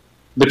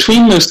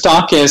 Between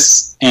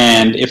Moustakas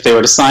and if they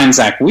were to sign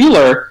Zach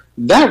Wheeler,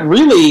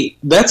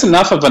 that's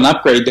enough of an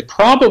upgrade to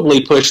probably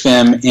push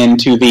them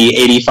into the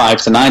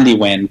 85 to 90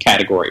 win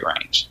category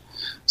range.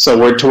 So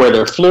where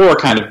their floor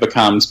kind of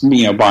becomes,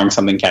 barring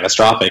something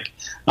catastrophic,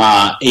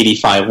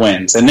 85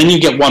 wins. And then you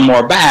get one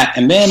more bat,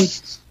 and then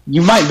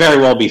you might very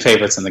well be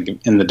favorites in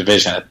the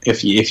division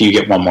if you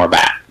get one more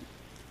bat.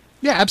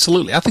 Yeah,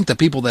 absolutely. I think the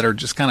people that are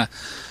just kind of,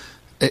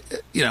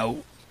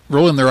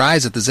 rolling their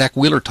eyes at the Zach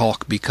Wheeler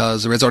talk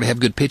because the Reds already have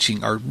good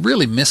pitching are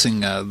really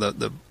missing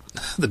the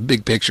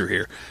big picture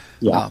here.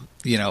 Yeah.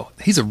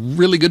 He's a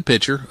really good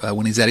pitcher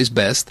when he's at his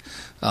best,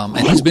 and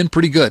he's been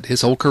pretty good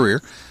his whole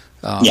career.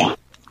 3.5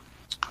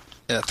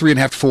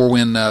 to 4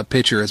 win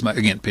pitcher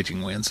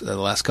pitching wins the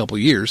last couple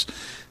of years.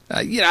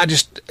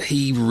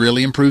 He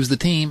really improves the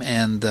team,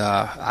 and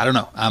I don't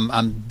know.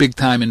 I'm big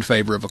time in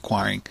favor of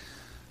acquiring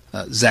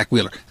Zach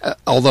Wheeler.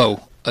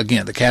 Although,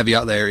 again, the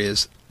caveat there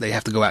is they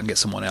have to go out and get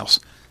someone else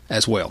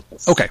as well.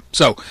 Okay,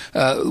 so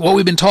what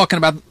we've been talking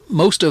about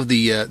most of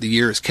the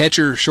year is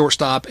catcher,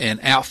 shortstop, and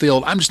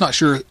outfield. I'm just not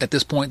sure at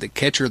this point that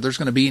catcher there's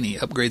going to be any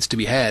upgrades to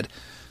be had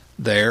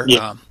there.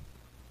 Yeah.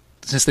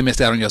 Since they missed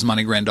out on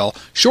Yasmani Grandal.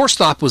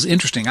 Shortstop was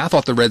interesting. I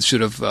thought the Reds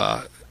should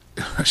have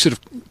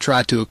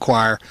tried to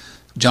acquire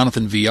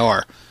Jonathan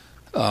Villar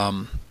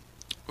from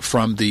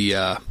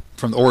the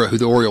who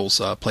the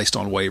Orioles placed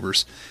on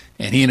waivers,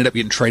 and he ended up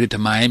getting traded to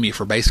Miami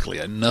for basically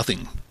a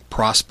nothing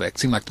prospect.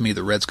 Seemed like to me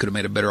the Reds could have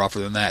made a better offer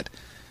than that.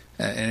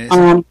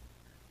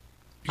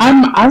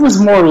 I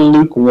was more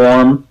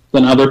lukewarm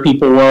than other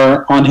people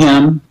were on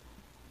him,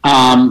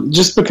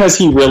 just because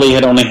he really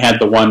had only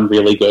had the one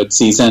really good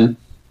season.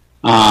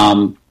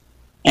 And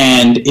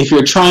if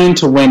you're trying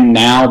to win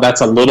now,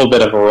 that's a little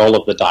bit of a roll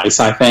of the dice,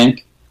 I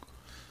think.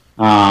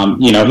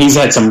 He's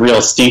had some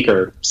real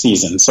stinker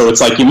seasons. So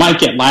it's like you might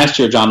get last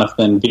year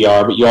Jonathan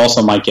Villar, but you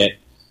also might get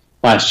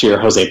last year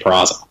Jose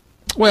Peraza.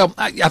 Well,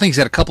 I think he's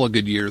had a couple of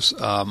good years,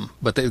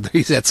 but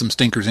he's had some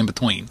stinkers in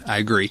between. I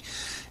agree.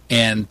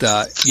 And,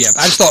 I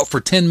just thought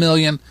for $10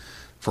 million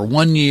for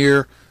 1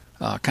 year,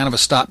 kind of a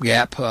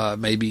stopgap,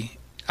 maybe.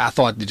 I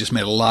thought it just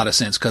made a lot of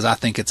sense because I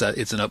think it's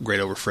an upgrade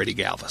over Freddie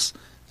Galvis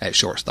at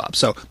shortstop.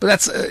 So, but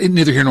that's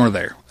neither here nor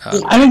there.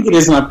 I think it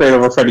is an upgrade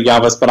over Freddie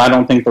Galvis, but I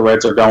don't think the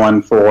Reds are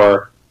going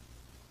for.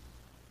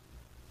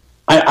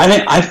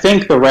 I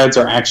think the Reds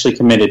are actually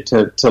committed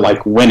to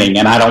like winning,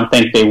 and I don't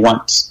think they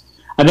want.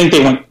 I think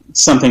they want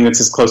something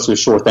that's as close to a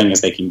sure thing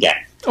as they can get.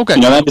 Okay,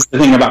 that is the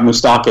thing about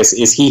Moustakas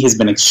is he has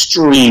been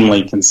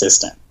extremely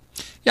consistent.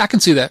 Yeah, I can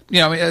see that.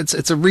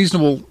 It's a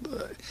reasonable.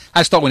 I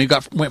just thought when he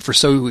went for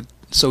so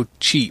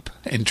cheap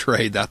in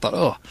trade, I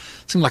thought,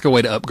 it seemed like a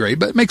way to upgrade,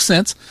 but it makes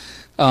sense.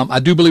 I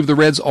do believe the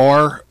Reds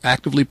are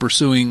actively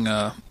pursuing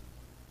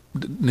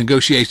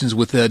negotiations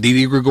with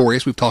Didi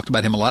Gregorius. We've talked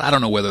about him a lot. I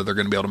don't know whether they're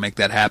going to be able to make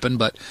that happen,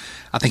 but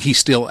I think he's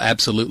still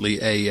absolutely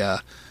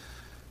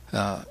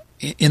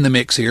in the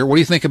mix here. What do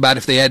you think about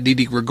if they add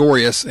Didi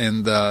Gregorius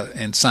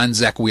and sign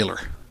Zach Wheeler?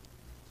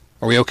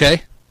 Are we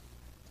okay?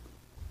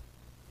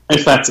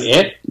 If that's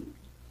it?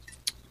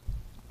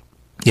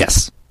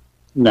 Yes.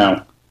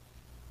 No.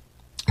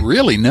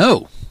 Really?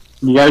 No.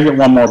 You got to get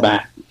one more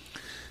back.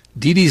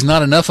 Didi's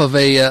not enough of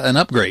an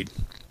upgrade.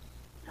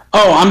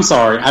 Oh, I'm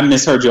sorry. I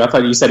misheard you. I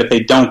thought you said if they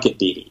don't get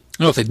Didi.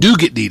 No, if they do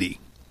get Didi.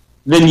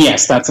 Then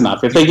yes, that's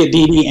enough. If they get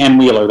Didi and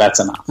Wheeler, that's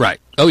enough. Right.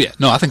 Oh, yeah.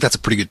 No, I think that's a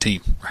pretty good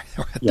team right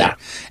yeah. there.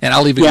 And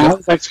I'll even I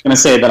was actually going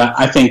to say that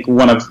I think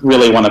one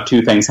of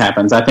two things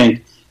happens. I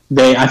think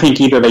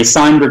either they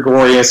sign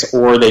Gregorius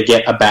or they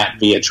get a bat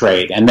via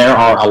trade. And there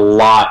are a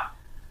lot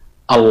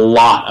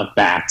of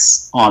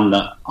bats on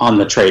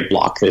the trade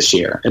block this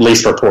year, at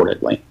least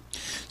reportedly.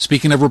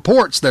 Speaking of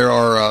reports, there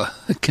are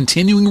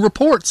continuing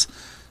reports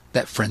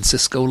that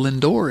Francisco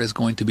Lindor is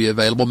going to be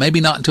available. Maybe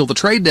not until the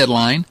trade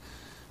deadline,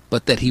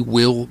 but that he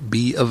will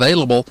be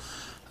available.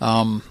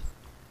 What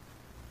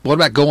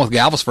about going with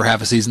Galvis for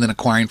half a season, then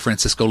acquiring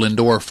Francisco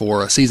Lindor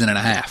for a season and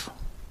a half?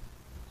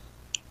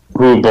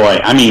 Oh, boy.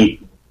 I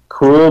mean,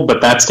 cool, but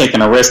that's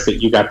taking a risk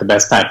that you got the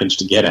best package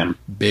to get him.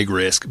 Big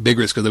risk,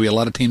 because there'll be a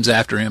lot of teams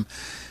after him.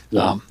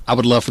 Yeah. I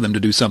would love for them to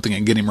do something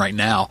and get him right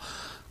now,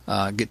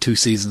 get 2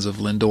 seasons of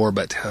Lindor,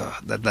 but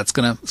it's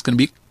gonna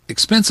be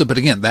expensive. But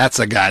again, that's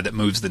a guy that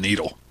moves the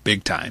needle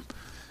big time.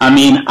 I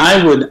mean,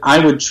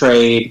 I would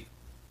trade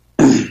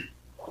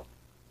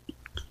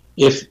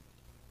if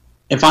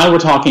I were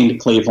talking to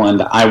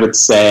Cleveland, I would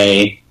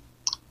say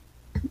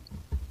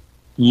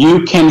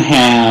you can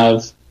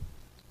have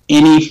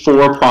any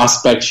 4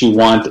 prospects you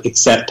want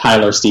except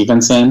Tyler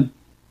Stevenson.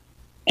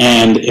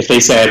 And if they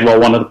said,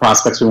 well, one of the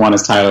prospects we want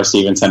is Tyler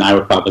Stevenson, I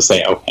would probably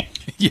say, okay.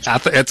 Yeah,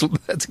 that's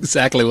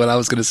exactly what I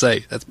was going to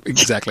say. That's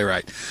exactly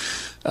right.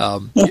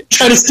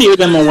 Try to steer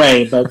them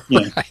away, but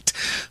yeah.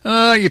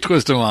 Right. You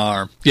twist my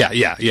arm.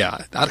 Yeah.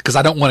 Because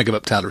I don't want to give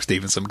up Tyler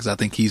Stevenson because I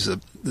think he's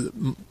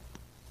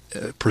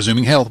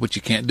presuming health, which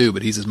you can't do,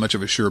 but he's as much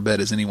of a sure bet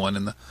as anyone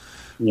in the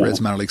Reds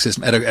minor league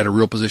system at a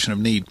real position of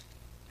need.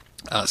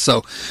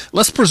 So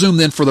let's presume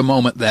then for the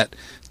moment that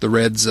the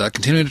Reds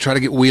continue to try to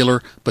get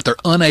Wheeler, but they're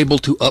unable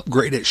to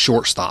upgrade at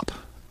shortstop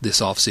this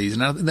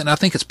offseason. Then I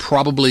think it's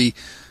probably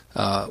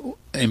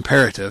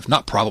imperative,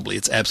 not probably,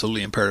 it's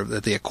absolutely imperative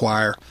that they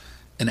acquire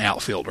an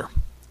outfielder.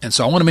 And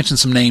so I want to mention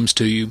some names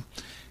to you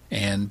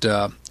and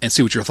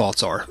see what your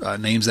thoughts are.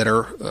 Names that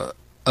are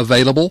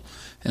available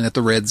and that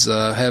the Reds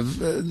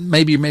have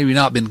maybe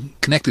not been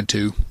connected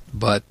to,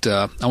 but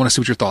I want to see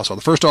what your thoughts are.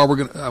 The first star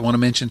I want to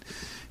mention,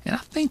 and I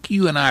think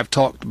you and I have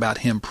talked about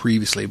him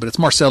previously, but it's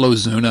Marcell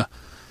Ozuna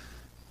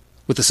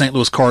with the St.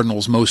 Louis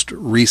Cardinals most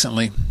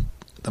recently,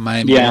 the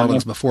Miami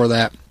Marlins before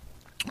that.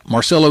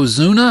 Marcell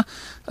Ozuna,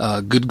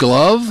 good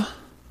glove,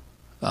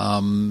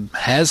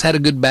 has had a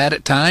good bat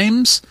at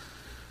times.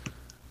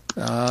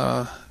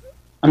 I'm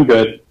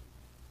good.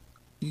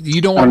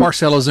 You don't want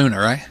Marcell Ozuna,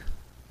 right?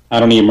 I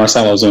don't need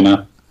Marcell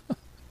Ozuna.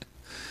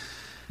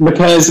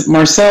 Because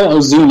Marcell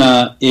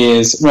Ozuna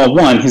is, well,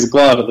 one, his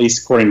glove, at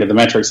least according to the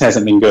metrics,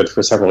 hasn't been good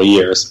for several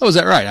years. Oh, is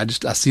that right?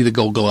 I see the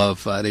Gold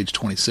Glove at age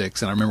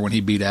 26, and I remember when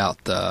he beat out,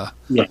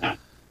 who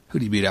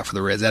did he beat out for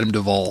the Reds? Adam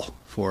Duvall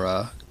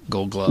for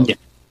Gold Glove.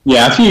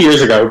 Yeah, a few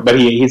years ago, but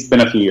he's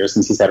been a few years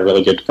since he's had a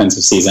really good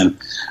defensive season.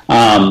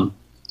 But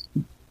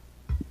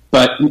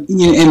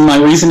my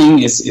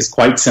reasoning is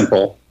quite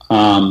simple,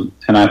 and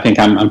I think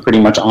I'm pretty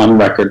much on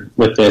record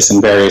with this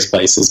in various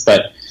places.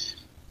 But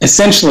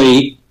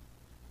essentially,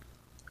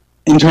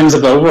 in terms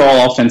of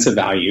overall offensive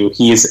value,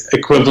 he's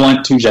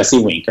equivalent to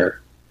Jesse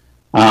Winker.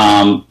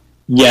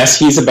 Yes,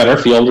 he's a better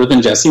fielder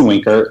than Jesse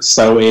Winker.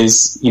 So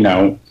is,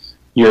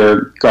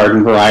 your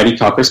garden variety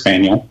Cocker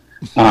Spaniel.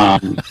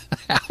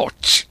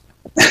 Ouch.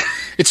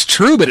 It's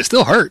true, but it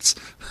still hurts.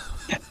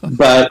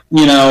 But,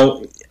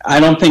 I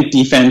don't think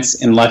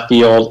defense in left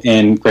field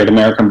in Great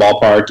American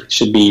Ballpark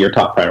should be your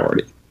top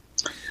priority.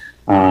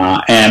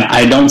 And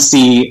I don't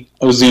see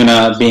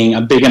Ozuna being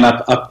a big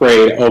enough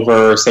upgrade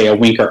over, say, a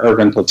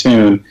Winker-Irvin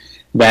platoon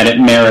that it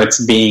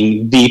merits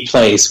being the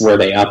place where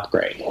they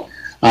upgrade.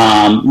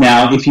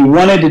 Now, if you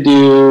wanted to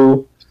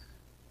do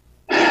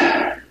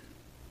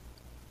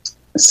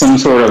some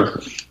sort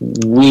of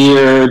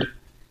weird...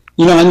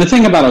 and the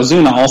thing about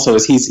Ozuna also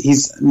is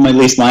he's at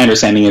least my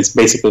understanding, is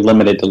basically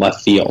limited to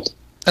left field.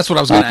 That's what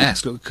I was going to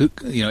ask.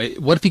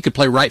 What if he could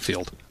play right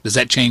field? Does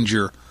that change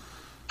your...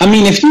 I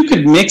mean, if you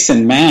could mix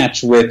and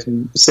match with,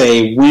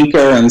 say, Winker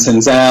and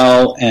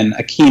Senzel and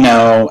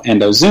Aquino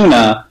and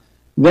Ozuna,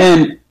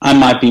 then I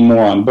might be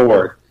more on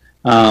board.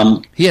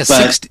 He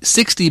has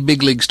 60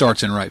 big league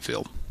starts in right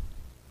field.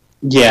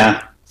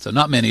 Yeah. So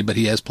not many, but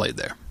he has played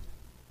there.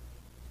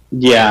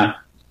 Yeah.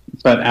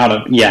 But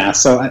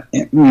so, I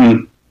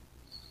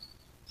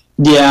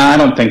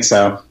don't think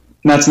so.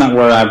 That's not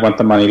where I want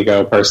the money to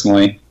go,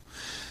 personally.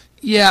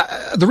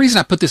 Yeah, the reason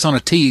I put this on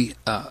a tee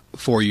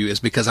for you is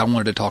because I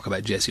wanted to talk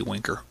about Jesse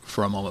Winker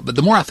for a moment. But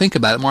the more I think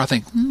about it, the more I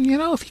think,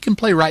 if he can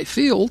play right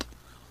field,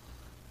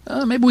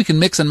 maybe we can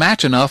mix and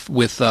match enough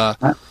with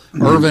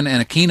Irvin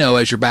and Aquino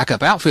as your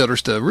backup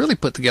outfielders to really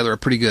put together a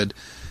pretty good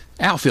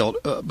outfield.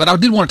 But I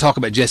did want to talk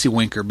about Jesse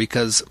Winker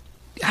because,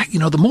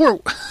 the more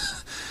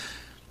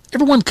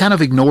everyone kind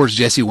of ignores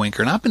Jesse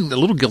Winker, and I've been a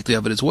little guilty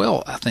of it as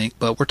well, I think.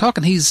 But we're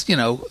talking he's,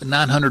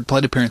 900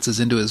 plate appearances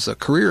into his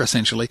career,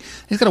 essentially.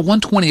 He's got a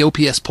 120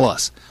 OPS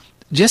plus.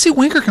 Jesse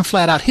Winker can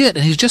flat out hit,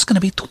 and he's just going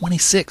to be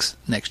 26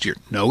 next year.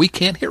 No, he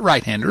can't hit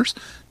right-handers.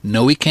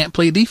 No, he can't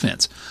play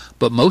defense.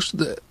 But no,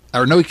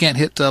 he can't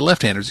hit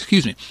left-handers,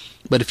 excuse me.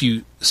 But if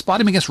you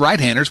spot him against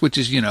right-handers, which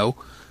is,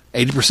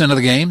 80% of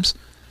the games,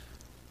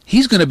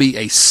 he's going to be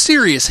a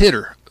serious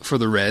hitter for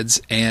the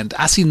Reds, and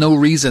I see no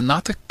reason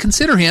not to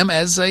consider him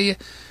as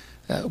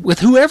with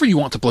whoever you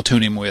want to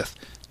platoon him with,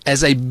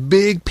 as a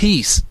big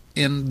piece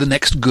in the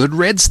next good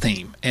Reds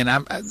team. And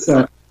I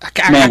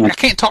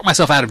can't talk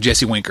myself out of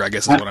Jesse Winker, I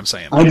guess is what I'm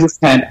saying.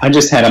 I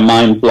just had a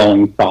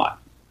mind-blowing thought.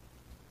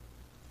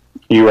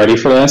 Are you ready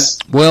for this?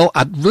 Well,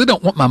 I really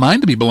don't want my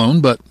mind to be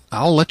blown, but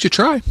I'll let you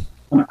try.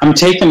 I'm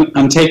taking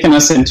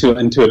us into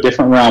a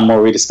different realm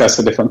where we discuss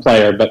a different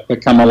player, but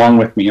come along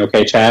with me,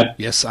 okay, Chad?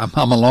 Yes, I'm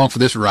along for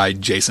this ride,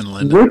 Jason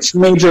Linden. Which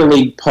Major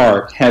League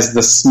park has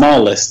the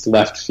smallest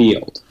left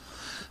field?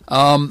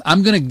 I'm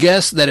going to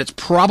guess that it's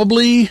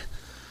probably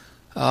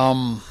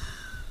Dodger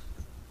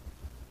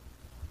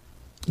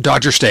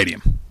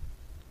Stadium.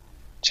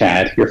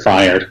 Chad, you're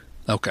fired.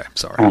 Okay,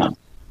 sorry.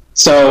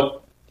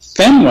 So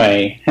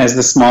Fenway has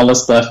the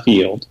smallest left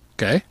field.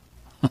 Okay.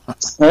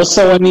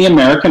 Also in the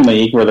American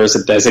League, where there's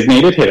a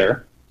designated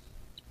hitter,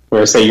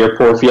 where, say, your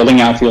poor fielding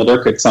outfielder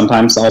could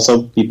sometimes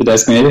also be the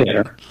designated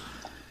hitter.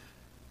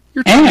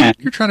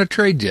 You're trying to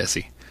trade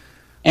Jesse.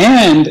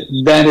 And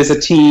that is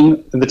the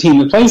team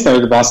that plays there,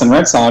 the Boston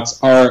Red Sox,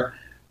 are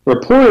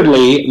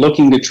reportedly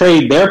looking to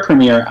trade their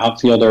premier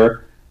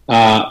outfielder,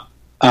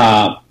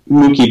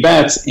 Mookie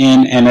Betts,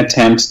 in an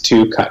attempt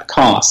to cut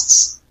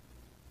costs.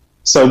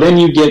 So then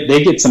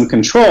they get some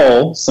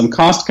control, some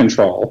cost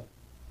control,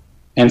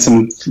 and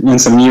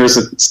some years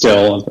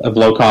of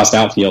low cost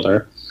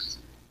outfielder,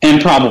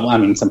 and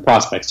probably some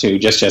prospects too.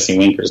 Just Jesse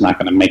Winker is not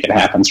going to make it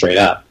happen straight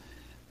up.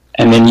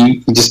 And then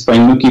you just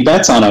bring Mookie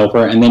Betts on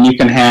over, and then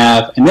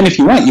if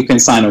you want, you can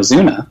sign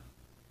Ozuna,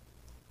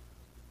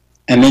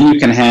 and then you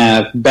can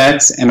have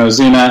Betts and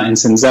Ozuna and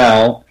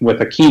Senzel with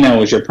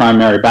Aquino as your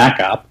primary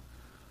backup.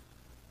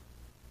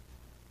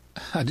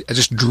 I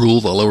just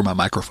drooled all over my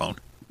microphone.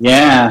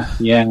 Yeah.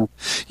 And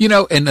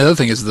the other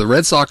thing is the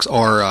Red Sox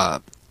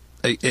are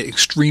an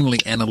extremely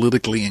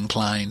analytically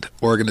inclined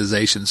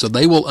organization, so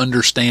they will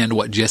understand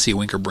what Jesse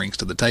Winker brings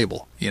to the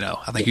table.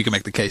 I think you can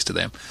make the case to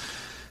them.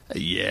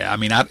 Yeah,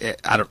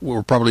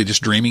 we're probably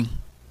just dreaming.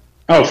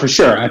 Oh, for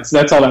sure.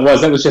 That's all that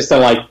was. That was just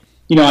I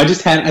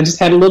just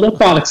had a little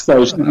thought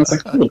explosion. I was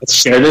like, let's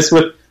share this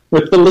with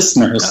the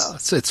listeners.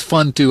 It's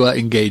fun to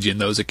engage in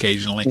those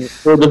occasionally.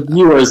 For the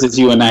viewers, as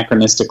you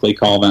anachronistically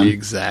call them.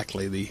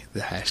 Exactly, the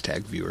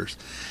hashtag viewers.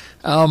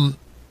 Well,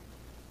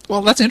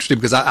 that's interesting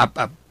because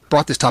I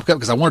brought this topic up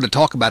because I wanted to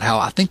talk about how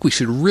I think we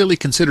should really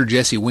consider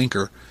Jesse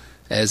Winker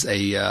as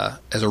a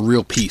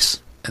real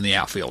piece in the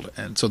outfield.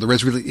 And so the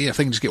Reds really, if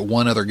they can just get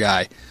one other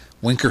guy,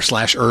 Winker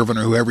 / Irvin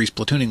or whoever he's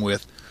platooning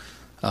with,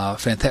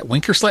 fantastic.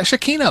 Winker /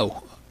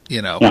 Aquino,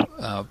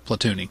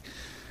 platooning.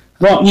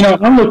 Well,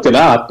 I looked it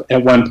up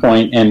at one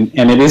point, and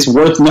it is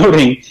worth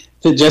noting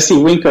that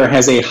Jesse Winker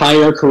has a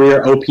higher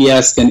career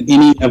OPS than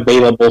any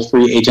available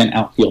free agent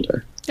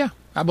outfielder. Yeah,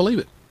 I believe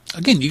it.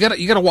 Again, you got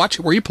to watch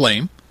where you play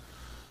him.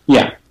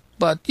 Yeah.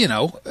 But,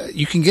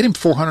 you can get him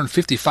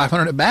 450,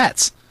 500 at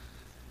bats.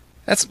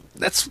 That's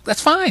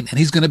fine, and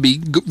he's going to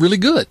be really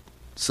good.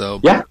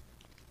 So yeah.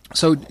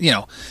 So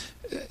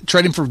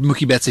trade him for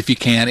Mookie Betts if you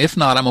can. If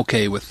not, I'm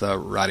okay with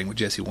riding with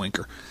Jesse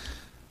Winker.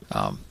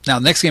 Now,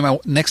 next name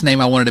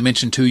I wanted to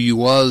mention to you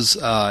was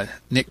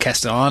Nick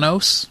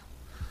Castellanos.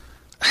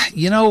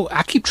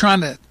 I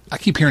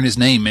keep hearing his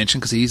name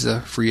mentioned because he's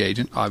a free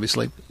agent,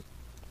 obviously,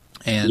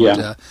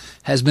 and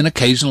has been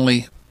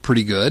occasionally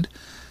pretty good.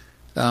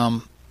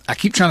 I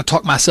keep trying to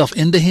talk myself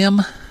into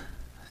him,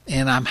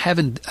 and I'm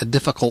having a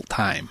difficult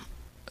time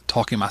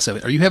talking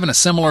myself. Are you having a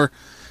similar?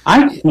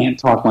 I can't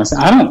talk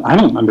myself. I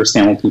don't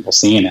understand what people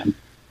see in him.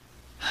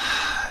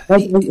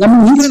 He's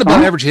an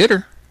above average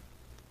hitter.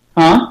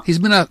 Huh? He's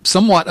been a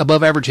somewhat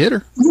above average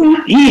hitter.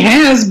 Yeah, he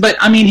has, but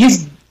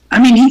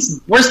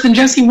he's worse than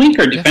Jesse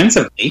Winker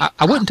defensively.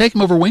 I wouldn't take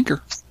him over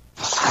Winker.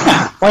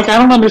 Yeah, I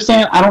don't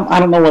understand. I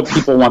don't know what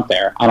people want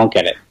there. I don't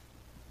get it.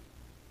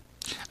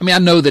 I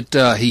know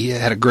that he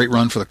had a great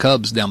run for the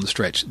Cubs down the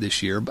stretch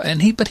this year, but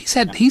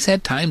he's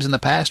had times in the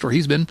past where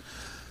he's been,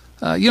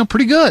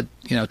 pretty good.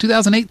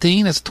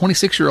 2018 as a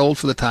 26-year-old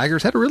for the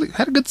Tigers had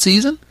a good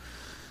season,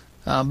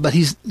 but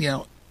he's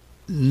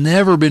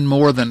never been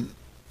more than,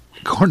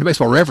 according to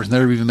Baseball Reference,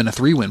 never even been a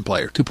 3-win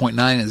player.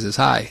 2.9 is his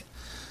high.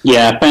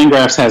 Yeah,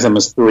 Fangraphs has him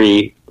as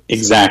 3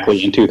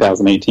 exactly in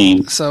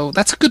 2018. So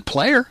that's a good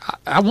player.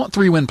 I want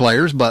 3-win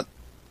players, but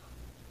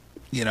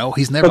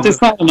He's never. But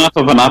it's not enough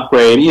of an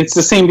upgrade. It's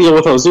the same deal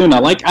with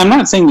Ozuna. Like, I'm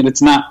not saying that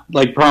it's not,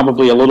 like,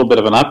 probably a little bit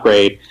of an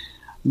upgrade,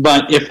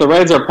 but if the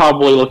Reds are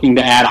probably looking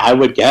to add, I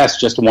would guess,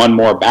 just one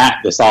more bat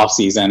this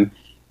offseason,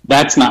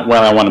 that's not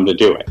where I want them to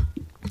do it.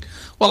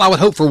 Well, I would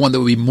hope for one that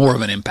would be more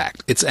of an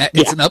impact. It's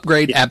an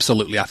upgrade,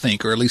 absolutely, I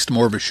think, or at least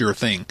more of a sure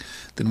thing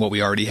than what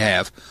we already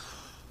have.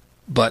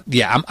 But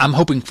yeah, I'm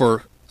hoping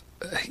for,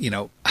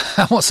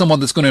 I want someone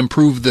that's going to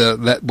improve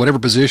that whatever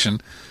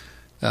position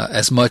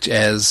as much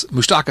as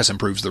Moustakas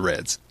improves the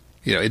Reds.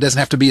 It doesn't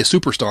have to be a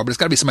superstar, but it's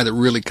got to be somebody that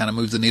really kind of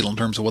moves the needle in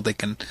terms of what they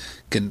can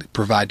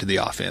provide to the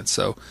offense.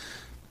 So,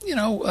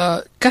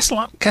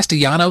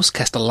 Castellanos,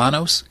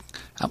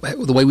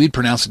 the way we'd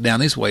pronounce it down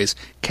these ways,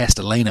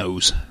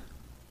 Castellanos.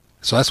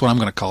 So that's what I'm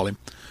going to call him.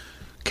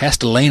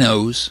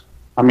 Castellanos.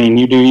 I mean,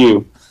 you do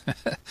you.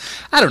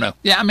 I don't know.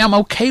 Yeah, I mean, I'm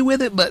okay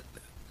with it, but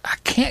I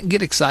can't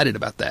get excited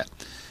about that.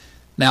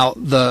 Now,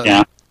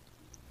 the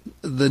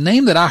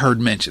name that I heard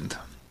mentioned,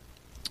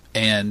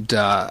 and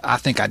I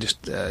think I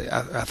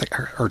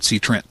heard C.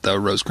 Trent,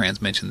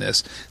 Rosecrans, mention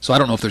this, so I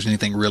don't know if there's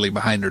anything really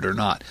behind it or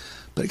not,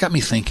 but it got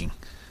me thinking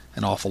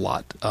an awful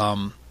lot.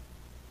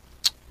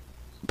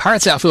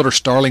 Pirates outfielder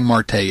Starling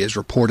Marte is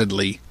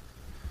reportedly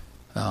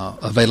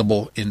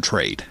available in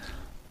trade.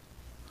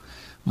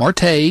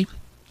 Marte,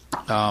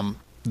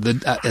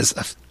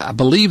 as I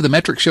believe the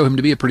metrics show him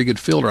to be a pretty good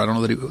fielder. I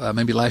don't know that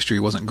maybe last year he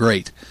wasn't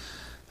great,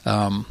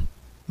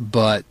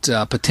 but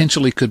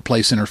potentially could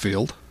play center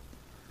field.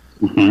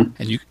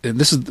 Mm-hmm. And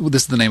this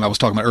is the name I was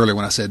talking about earlier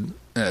when I said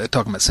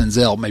talking about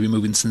Senzel, maybe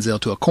moving Senzel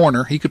to a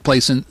corner. He could play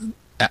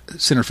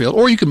center field,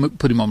 or you could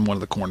put him on one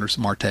of the corners,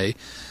 Marte.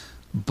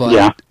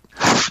 But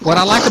what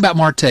I like about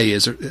Marte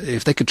is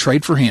if they could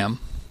trade for him,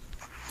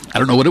 I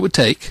don't know what it would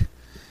take.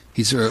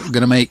 He's going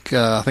to make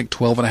I think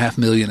 $12.5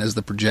 million as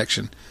the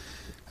projection,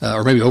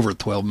 or maybe over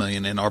 $12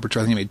 million in arbitrage.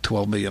 I think he made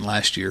 $12 million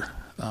last year.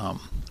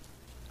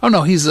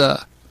 He's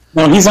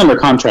he's under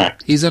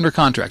contract. He's under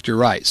contract. You're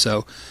right.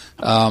 So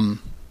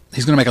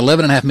he's going to make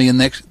 $11.5 million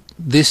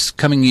this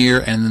coming year,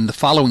 and then the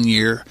following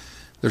year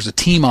there's a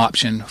team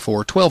option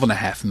for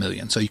 $12.5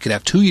 million. So you could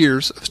have 2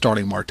 years of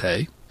starting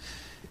Marte.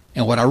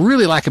 And what I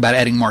really like about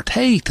adding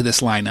Marte to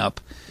this lineup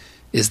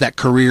is that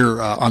career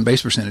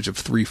on-base percentage of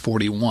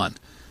 .341.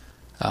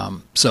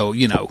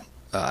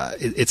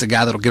 It's a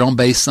guy that'll get on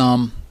base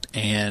some,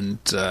 and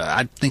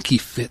I think he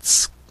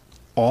fits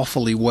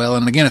awfully well.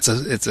 And again, it's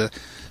a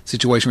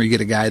situation where you get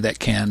a guy that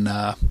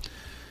can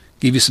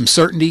give you some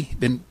certainty.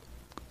 Been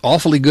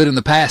awfully good in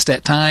the past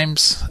at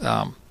times.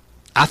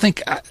 I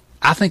think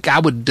I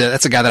would.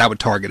 That's a guy that I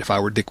would target if I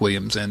were Dick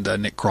Williams and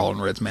Nick Krall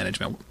and Reds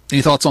management.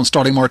 Any thoughts on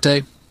starting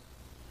Marte?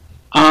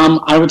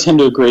 I would tend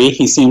to agree.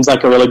 He seems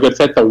like a really good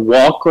fit. The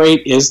walk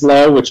rate is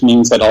low, which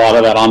means that a lot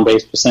of that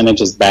on-base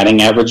percentage is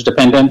batting average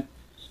dependent.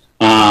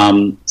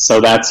 So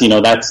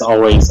that's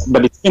always,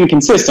 but it's been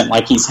consistent.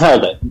 Like, he's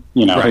held it.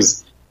 Right.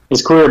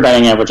 His career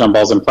batting average on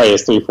balls in play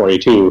is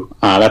 .342.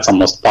 That's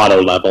almost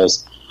Votto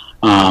levels.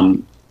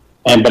 But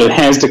it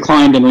has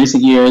declined in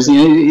recent years,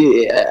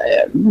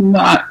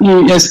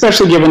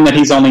 especially given that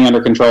he's only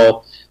under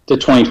control to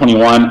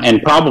 2021,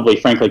 and probably,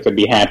 frankly, could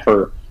be had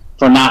for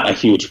not a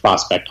huge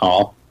prospect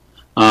haul.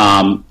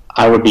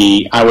 I would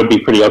be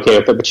pretty okay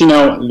with it.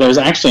 But there's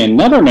actually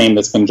another name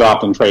that's been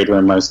dropped in trade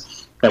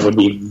rumors that would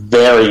be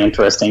very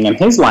interesting, and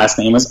his last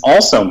name is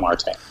also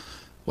Marte.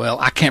 Well,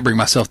 I can't bring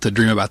myself to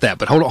dream about that,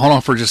 but hold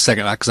on for just a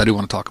second, because I do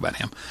want to talk about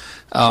him.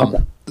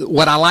 Okay.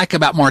 What I like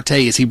about Marte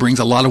is he brings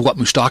a lot of what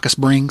Moustakas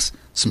brings,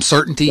 some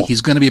certainty. Yeah.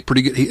 He's going to be a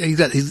pretty good. He's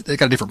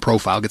got a different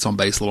profile, gets on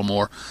base a little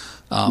more,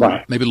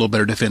 right. Maybe a little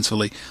better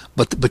defensively.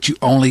 But you're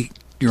only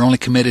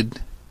committed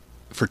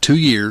for 2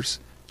 years,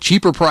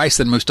 cheaper price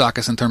than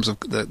Moustakas in terms of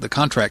the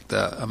contract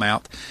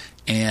amount,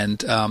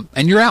 and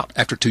you're out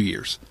after 2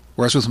 years.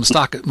 Whereas with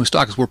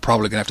Moustakas, we're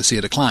probably going to have to see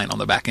a decline on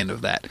the back end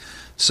of that.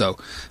 So,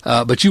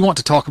 but you want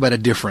to talk about a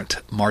different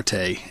Marte,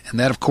 and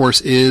that, of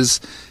course, is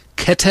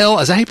Ketel.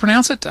 Is that how you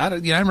pronounce it? I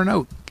never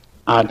know.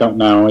 I don't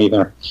know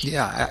either.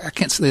 Yeah, I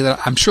can't say that.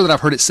 I'm sure that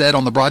I've heard it said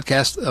on the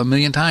broadcast a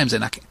million times,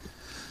 and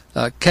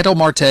Ketel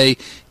Marte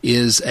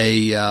is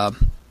he's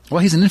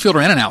an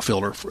infielder and an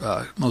outfielder.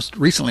 Most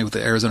recently with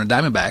the Arizona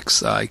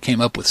Diamondbacks, he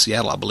came up with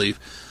Seattle, I believe.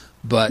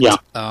 But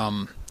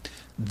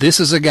this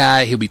is a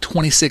guy. He'll be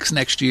 26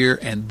 next year,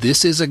 and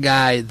this is a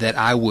guy that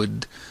I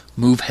would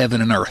move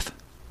heaven and earth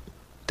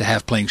to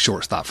have playing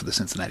shortstop for the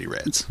Cincinnati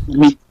Reds. I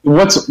mean,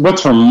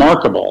 what's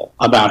remarkable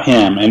about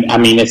him, and I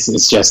mean,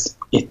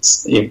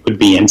 it would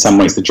be in some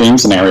ways the dream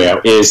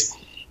scenario, is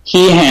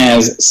he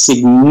has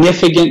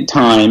significant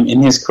time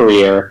in his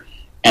career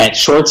at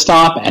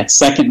shortstop, at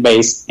second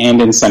base,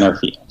 and in center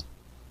field.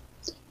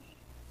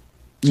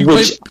 You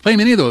play him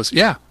any of those,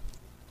 yeah.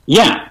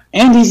 Yeah,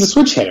 and he's a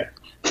switch hitter.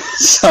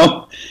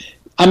 So,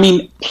 I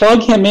mean,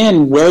 plug him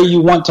in where you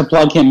want to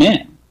plug him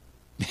in.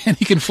 And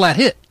he can flat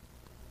hit.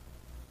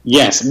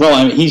 Yes, well,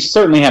 I mean, he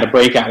certainly had a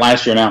breakout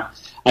last year. Now,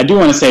 I do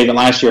want to say that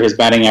last year his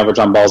batting average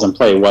on balls in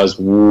play was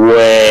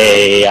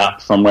way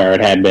up from where it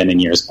had been in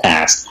years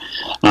past.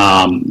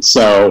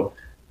 So,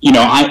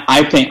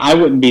 I think I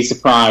wouldn't be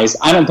surprised.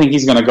 I don't think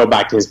he's going to go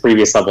back to his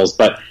previous levels,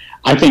 but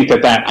I think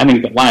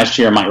that last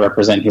year might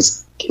represent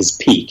his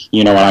peak.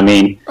 You know what I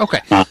mean? Okay.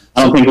 I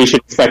don't think we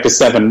should expect a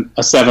seven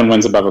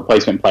wins above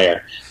replacement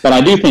player, but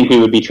I do think we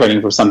would be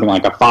trading for something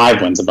like a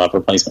 5 wins above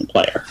replacement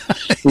player.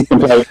 We can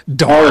play all of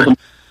the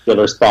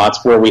particular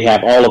spots where we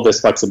have all of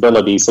this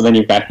flexibility. So then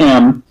you've got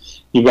him,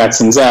 you've got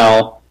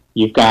Senzel,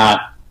 you've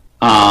got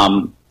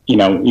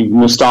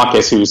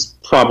Moustakas, who's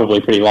probably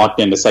pretty locked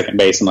into second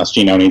base unless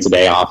Gino needs a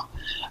day off.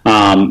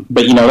 But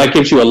that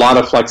gives you a lot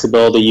of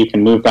flexibility. You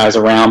can move guys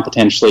around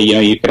potentially.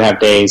 You could have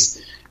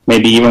days,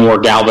 maybe even where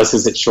Galvis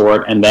is at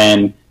short, and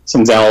then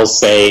Senzel's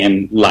say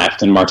in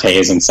left and Marte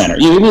is in center.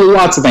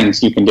 Lots of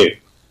things you can do.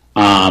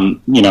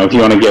 If you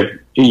want to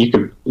you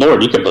could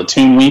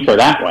platoon Winker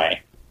that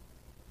way.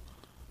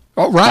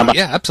 Oh, right.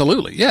 Yeah,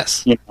 absolutely.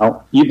 Yes. There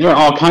are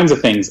all kinds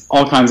of things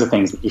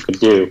that you could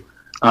do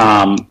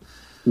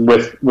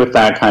with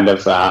that kind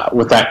of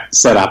with that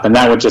setup, and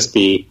that would just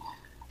be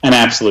an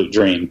absolute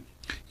dream.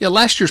 Yeah,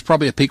 last year's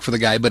probably a peak for the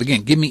guy, but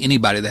again, give me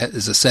anybody that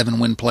is a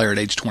 7-win player at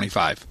age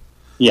 25.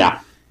 Yeah.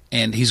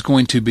 And he's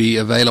going to be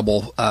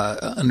available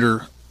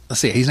under,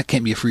 let's see, he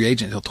can't be a free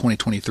agent until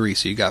 2023,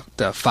 so you got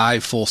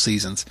 5 full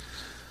seasons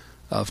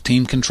of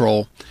team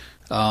control.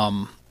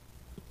 I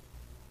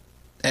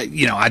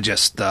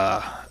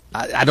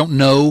don't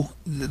know.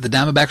 The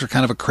Diamondbacks are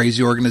kind of a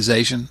crazy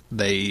organization.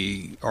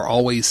 They are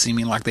always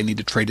seeming like they need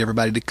to trade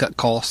everybody to cut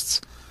costs.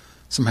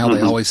 Somehow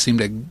they always seem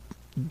to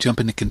jump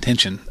into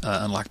contention,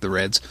 unlike the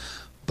Reds.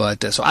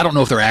 But so I don't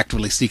know if they're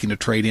actively seeking to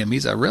trade him.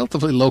 He's a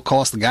relatively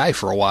low-cost guy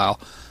for a while,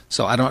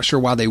 so I'm not sure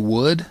why they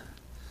would.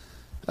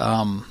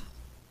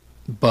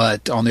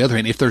 But on the other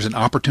hand, if there's an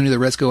opportunity the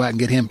Reds go out and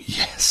get him,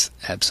 yes,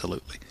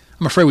 absolutely.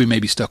 I'm afraid we may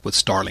be stuck with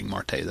Starling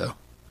Marte, though.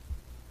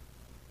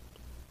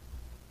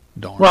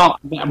 Darn. Well,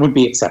 that would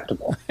be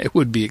acceptable. It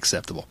would be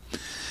acceptable.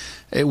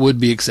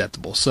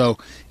 So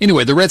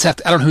anyway, the Reds have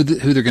to. I don't know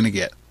who they're going to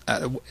get.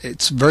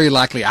 It's very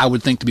likely, I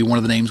would think, to be one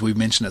of the names we've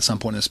mentioned at some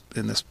point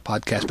in this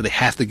podcast. But they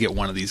have to get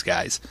one of these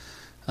guys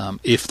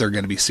if they're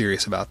going to be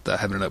serious about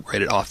having an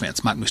upgraded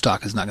offense. Mike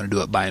Moustakas is not going to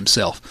do it by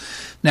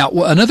himself. Now,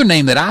 another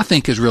name that I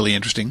think is really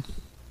interesting,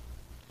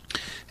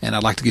 and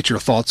I'd like to get your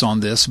thoughts on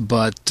this,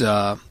 but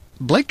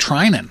Blake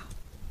Treinen,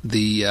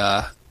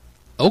 the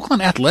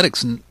Oakland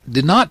Athletics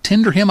did not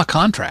tender him a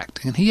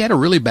contract, and he had a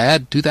really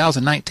bad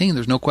 2019.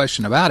 There's no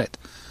question about it.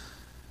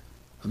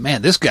 But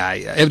man, this guy,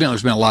 evidently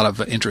there's been a lot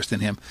of interest in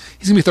him.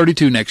 He's going to be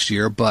 32 next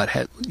year, but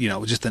had,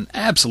 just an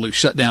absolute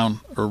shutdown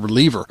or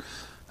reliever,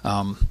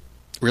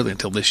 really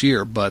until this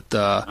year. But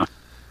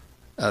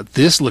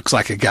this looks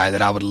like a guy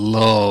that I would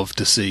love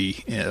to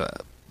see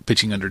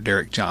pitching under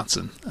Derek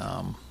Johnson.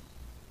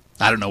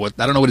 I don't know what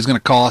he's going to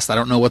cost. I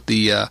don't know what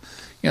the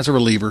it's a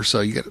reliever,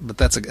 so but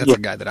that's a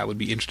guy that I would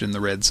be interested in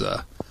the Reds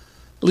at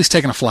least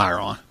taking a flyer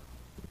on.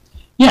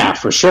 Yeah,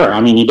 for sure.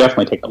 I mean, you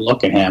definitely take a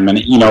look at him,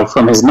 and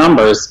from his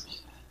numbers,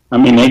 I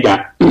mean, they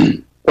got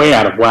way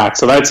out of whack.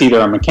 So that's either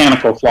a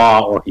mechanical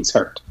flaw or he's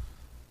hurt.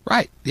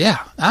 Right.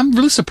 Yeah, I'm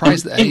really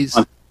surprised that A's.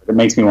 It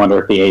makes me wonder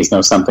if the A's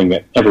know something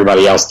that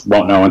everybody else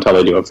won't know until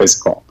they do a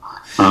physical.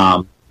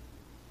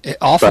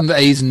 Often the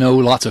A's know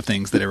lots of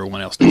things that everyone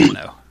else doesn't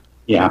know.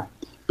 Yeah.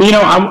 But,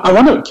 I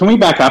wonder, can we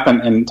back up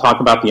and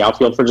talk about the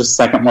outfield for just a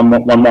second,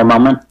 one more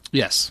moment?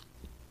 Yes.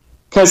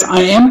 Because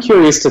I am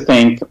curious to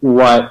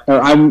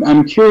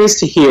I'm curious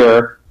to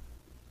hear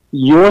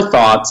your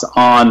thoughts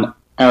on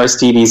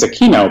Aristides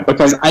Aquino,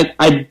 because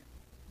I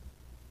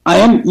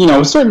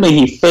am, certainly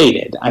he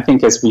faded, I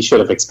think, as we should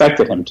have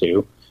expected him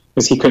to,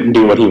 because he couldn't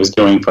do what he was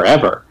doing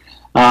forever.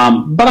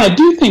 But I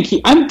do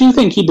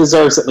think he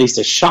deserves at least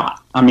a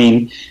shot. I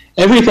mean,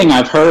 everything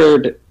I've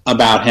heard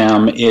about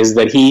him is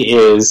that he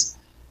is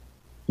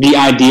the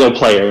ideal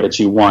player that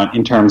you want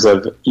in terms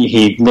of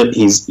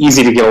he's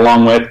easy to get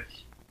along with,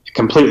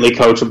 completely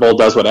coachable,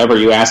 does whatever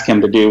you ask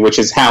him to do, which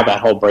is how that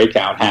whole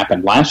breakout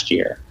happened last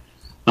year.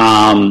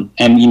 And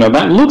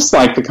that looks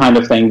like the kind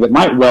of thing that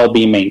might well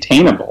be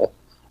maintainable,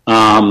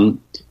 to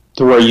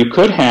where you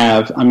could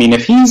have. I mean,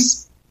 if you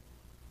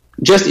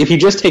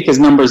just take his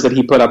numbers that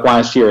he put up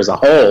last year as a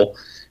whole,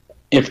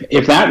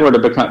 if that were to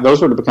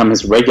become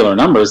his regular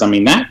numbers, I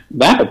mean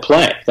that would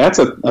play. That's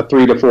a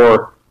 3 to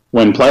 4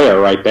 win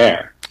player right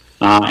there.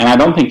 And I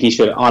don't think he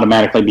should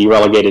automatically be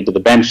relegated to the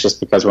bench just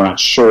because we're not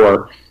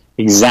sure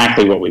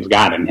exactly what we've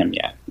got in him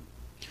yet.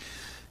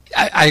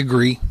 I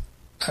agree.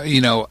 He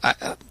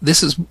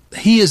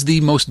is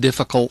the most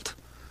difficult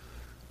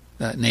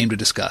name to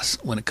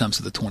discuss when it comes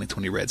to the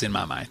 2020 Reds in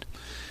my mind,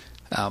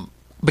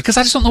 because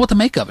I just don't know what to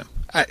make of him.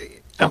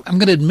 I'm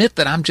going to admit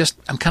that I'm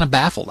kind of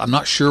baffled. I'm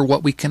not sure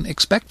what we can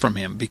expect from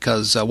him,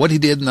 because what he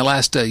did in the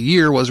last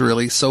year was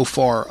really so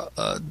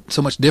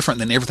much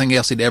different than everything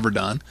else he'd ever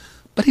done.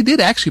 But he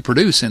did actually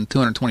produce in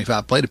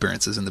 225 plate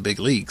appearances in the big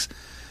leagues.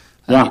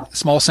 Yeah. I mean,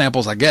 small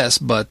samples, I guess,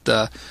 but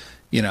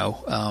he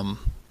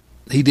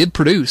did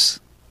produce,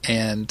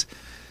 and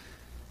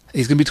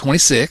he's going to be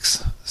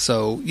 26.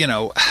 So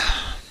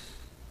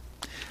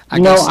I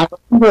guess. I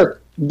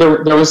remember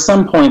there was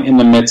some point in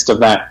the midst of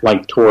that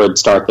like torrid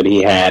start that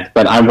he had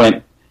that I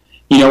went,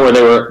 where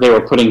they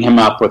were putting him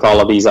up with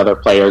all of these other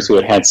players who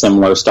had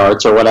similar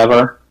starts or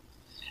whatever.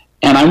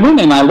 And I went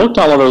and I looked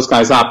all of those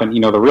guys up, and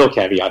the real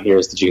caveat here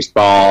is the juice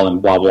ball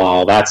and blah blah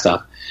all that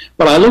stuff.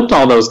 But I looked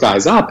all those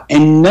guys up,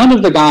 and none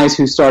of the guys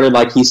who started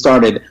like he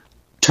started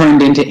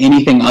turned into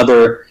anything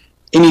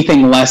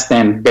less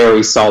than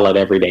very solid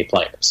everyday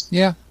players.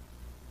 Yeah.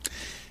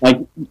 Like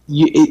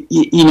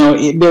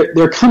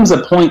there comes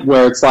a point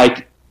where it's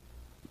like,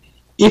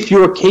 if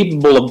you're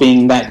capable of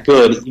being that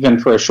good, even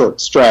for a short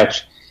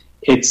stretch,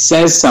 it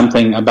says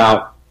something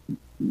about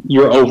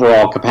your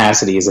overall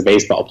capacity as a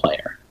baseball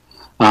player.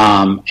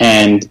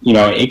 And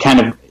it kind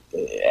of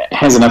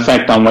has an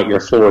effect on what your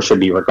floor should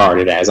be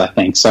regarded as, I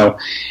think. So,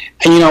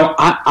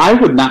 I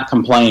would not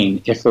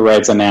complain if the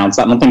Reds announced,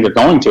 I don't think they're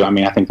going to. I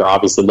mean, I think they're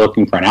obviously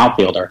looking for an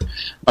outfielder,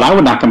 but I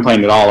would not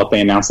complain at all if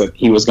they announced that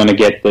he was going to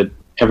get the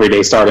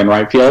everyday start in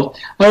right field.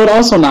 I would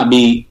also not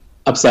be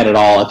upset at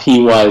all if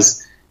he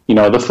was,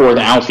 the fourth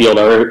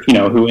outfielder,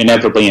 who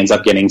inevitably ends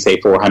up getting, say,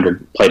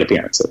 400 plate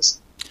appearances.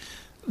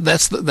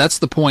 That's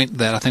the point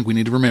that I think we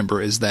need to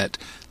remember, is that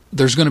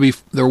there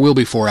will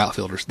be four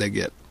outfielders that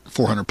get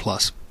 400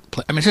 plus.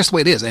 I mean, it's just the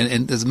way it is.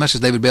 And as much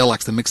as David Bell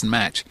likes to mix and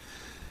match,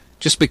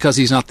 just because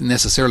he's not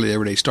necessarily the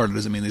everyday starter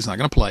doesn't mean he's not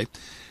going to play.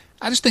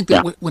 I just think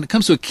that when it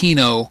comes to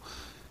Aquino,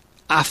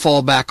 I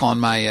fall back on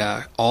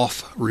my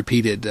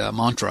oft-repeated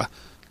mantra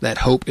that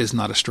hope is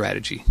not a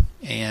strategy.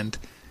 And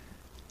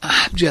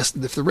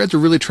if the Reds are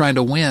really trying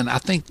to win, I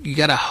think you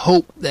got to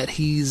hope that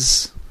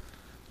he's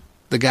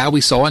the guy we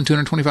saw in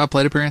 225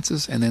 plate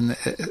appearances, and then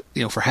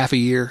for half a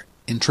year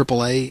in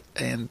AAA.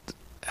 And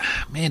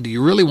man, do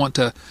you really want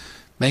to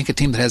bank a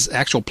team that has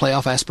actual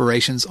playoff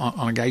aspirations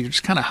on a guy you're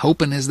just kind of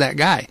hoping is that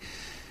guy?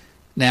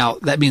 Now,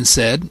 that being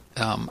said,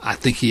 I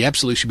think he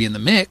absolutely should be in the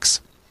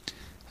mix.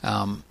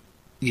 I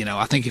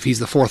think if he's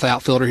the fourth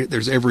outfielder,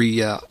 there's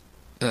every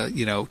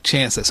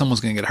chance that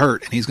someone's going to get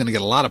hurt, and he's going to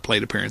get a lot of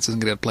plate appearances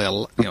and going to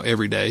play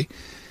every day.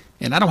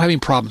 And I don't have any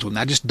problems with him.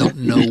 I just don't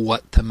know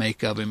what to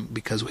make of him,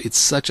 because it's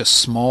such a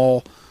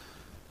small.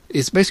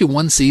 It's basically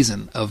one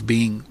season of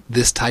being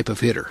this type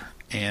of hitter.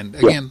 And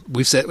again,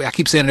 I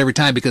keep saying it every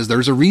time, because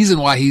there's a reason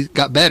why he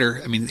got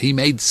better. I mean, he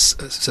made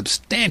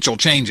substantial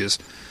changes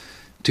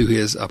to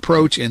his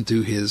approach and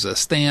to his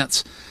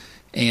stance,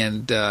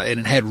 and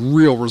it had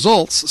real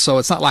results. So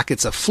it's not like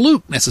it's a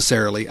fluke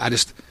necessarily. I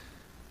just,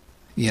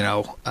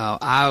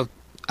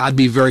 I'd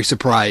be very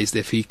surprised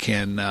if he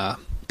can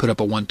put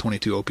up a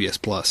 122 OPS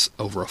plus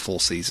over a full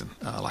season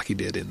like he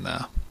did in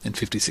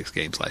 56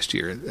 games last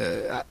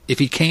year. If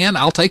he can,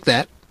 I'll take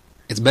that.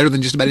 It's better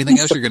than just about anything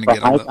else you're going to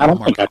get on the market. I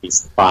don't think I'd be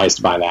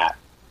surprised by that.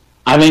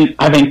 I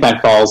think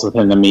that falls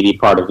within the meaty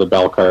part of the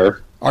bell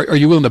curve. Are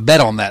you willing to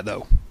bet on that,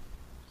 though?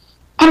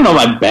 I don't know if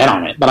I'd bet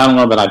on it, but I don't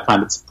know that I'd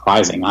find it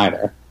surprising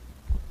either.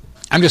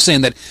 I'm just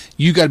saying that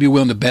you got to be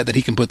willing to bet that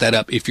he can put that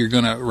up if you're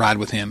going to ride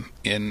with him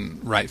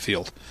in right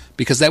field,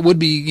 because that would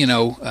be,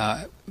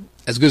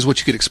 as good as what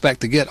you could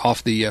expect to get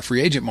off the free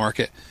agent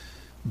market.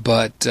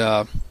 But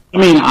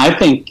I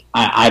think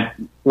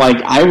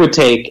I would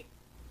take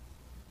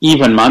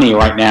even money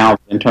right now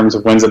in terms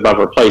of wins above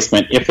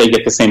replacement if they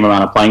get the same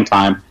amount of playing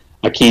time.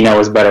 Aquino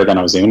is better than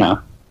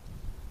Ozuna.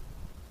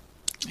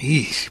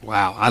 Eesh,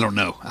 wow, I don't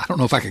know. I don't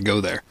know if I could go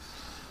there.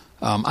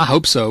 I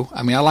hope so.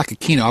 I mean, I like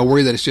Aquino. I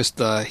worry that it's just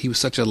he was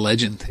such a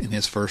legend in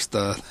his first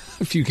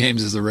few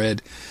games as a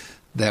Red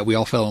that we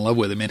all fell in love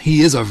with him. And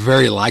he is a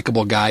very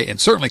likable guy and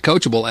certainly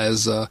coachable,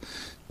 as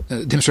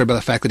demonstrated by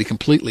the fact that he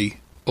completely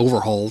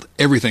overhauled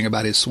everything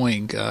about his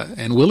swing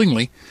and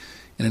willingly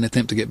in an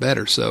attempt to get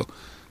better. So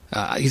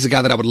he's a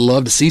guy that I would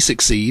love to see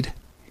succeed.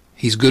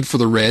 He's good for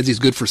the Reds. He's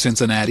good for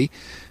Cincinnati.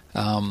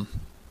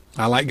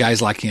 I like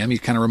guys like him. He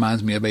kind of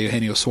reminds me of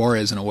Eugenio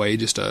Suarez in a way.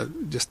 Just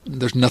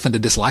there's nothing to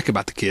dislike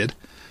about the kid.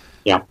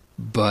 Yeah.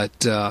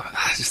 But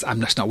I'm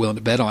just not willing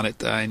to bet on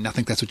it. And I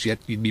think that's what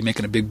you'd be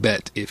making a big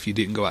bet if you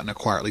didn't go out and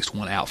acquire at least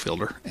one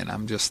outfielder. And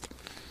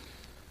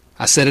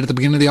I said it at the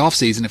beginning of the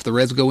offseason. If the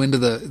Reds go into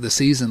the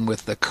season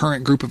with the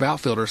current group of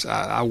outfielders,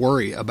 I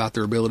worry about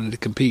their ability to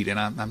compete. And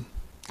I'm going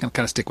to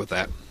kind of stick with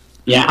that.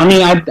 Yeah, I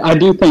mean, I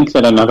do think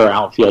that another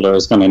outfielder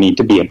is going to need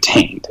to be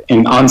obtained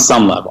on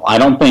some level. I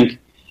don't think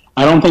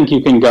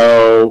you can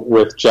go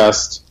with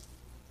just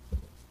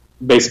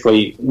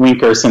basically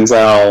Winker,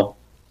 Senzel,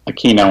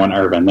 Aquino, and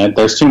Irvin.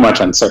 There's too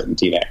much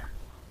uncertainty there.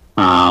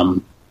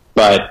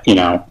 But I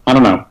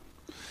don't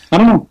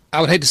know. I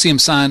would hate to see him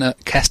sign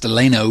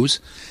Castellanos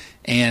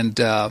and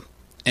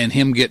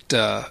him get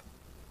the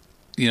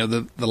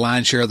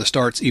lion's share of the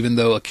starts, even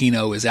though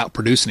Aquino is out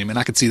producing him, and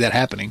I could see that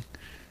happening.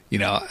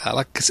 I'd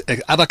like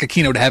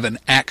Aquino to have an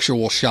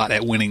actual shot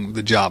at winning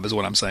the job, is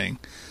what I'm saying.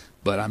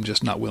 But I'm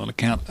just not willing to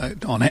count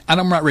on it.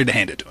 I'm not ready to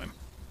hand it to him.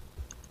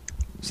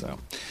 So,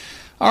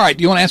 all right.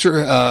 Do you want to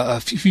answer a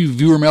few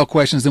viewer mail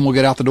questions, then we'll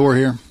get out the door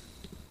here?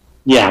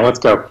 Yeah, let's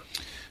go.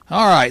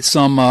 All right.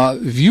 Some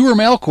viewer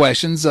mail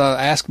questions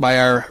asked by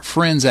our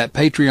friends at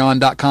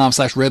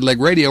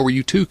patreon.com/redlegradio, where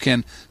you too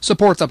can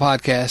support the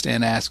podcast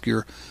and ask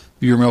your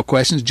viewer mail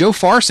questions. Joe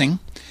Farsing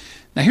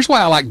Now, here's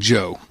why I like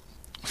Joe.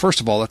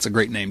 First of all, that's a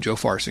great name, Joe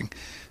Farsing.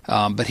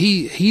 But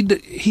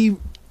he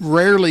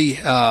rarely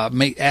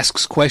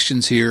asks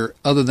questions here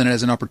other than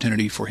as an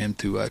opportunity for him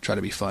to try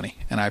to be funny,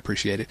 and I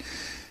appreciate it.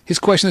 His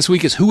question this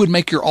week is, who would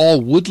make your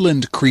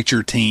all-woodland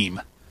creature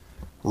team?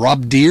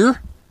 Rob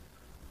Deere?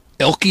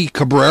 Elke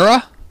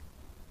Cabrera?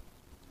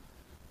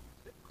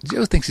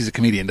 Joe thinks he's a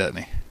comedian, doesn't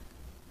he?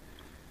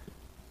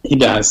 He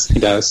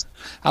does.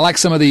 I like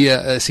some of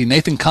the,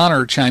 Nathan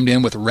Connor chimed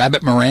in with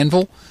Rabbit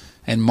Moranville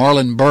and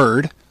Marlon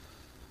Bird.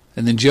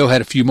 And then Joe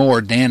had a few more.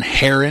 Dan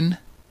Herron,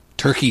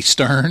 Turkey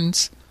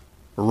Stearns,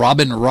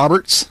 Robin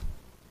Roberts.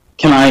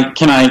 Can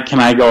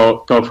I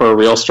go for a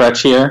real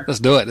stretch here? Let's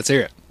do it. Let's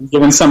hear it.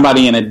 Giving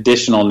somebody an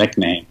additional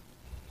nickname.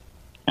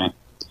 Okay.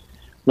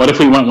 What if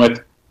we went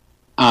with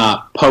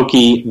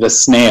Pokey the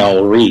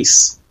Snail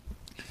Reese?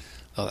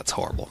 Oh, that's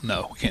horrible.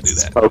 No, we can't do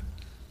that.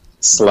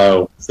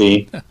 Slow.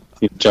 See the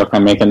joke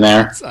I'm making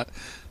there?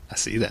 I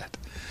see that.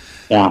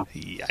 Yeah.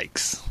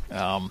 Yikes.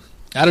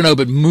 I don't know,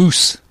 but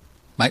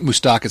Mike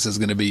Moustakas is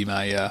going to be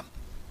my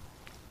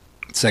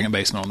second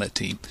baseman on that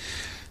team.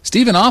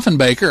 Stephen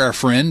Offenbaker, our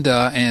friend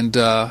and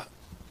the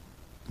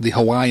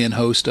Hawaiian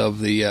host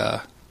of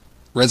the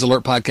Reds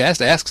Alert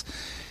podcast, asks,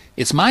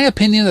 it's my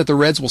opinion that the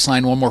Reds will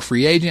sign one more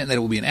free agent and that it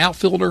will be an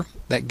outfielder,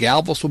 that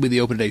Galvis will be the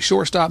open-day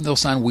shortstop, and they'll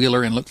sign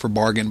Wheeler and look for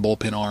bargain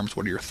bullpen arms.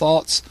 What are your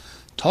thoughts?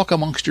 Talk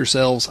amongst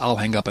yourselves. I'll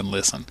hang up and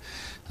listen.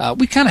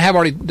 We kind of have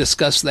already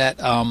discussed that.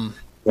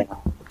 Yeah.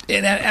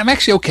 And I'm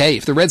actually okay.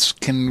 If the Reds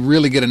can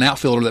really get an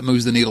outfielder that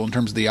moves the needle in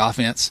terms of the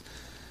offense,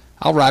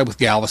 I'll ride with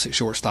Galvis at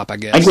shortstop, I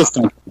guess. I just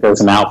don't think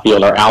there's an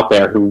outfielder out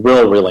there who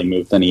will really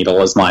move the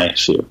needle is my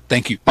issue.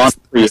 Thank you. That's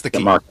the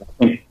key. Market.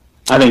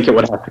 I think it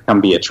would have to come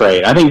be a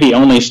trade. I think the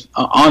only,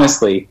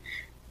 honestly,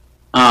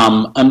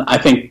 and I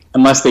think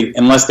unless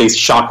they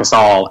shock us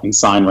all and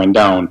sign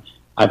Rendon,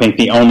 I think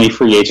the only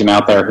free agent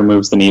out there who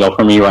moves the needle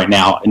for me right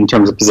now in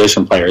terms of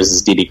position players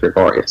is Didi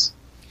Gregorius.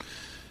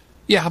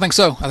 Yeah, I think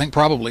so. I think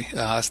probably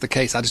that's the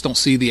case. I just don't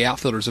see the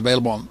outfielders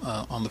available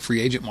on the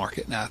free agent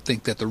market. Now, I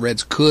think that the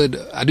Reds could.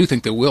 I do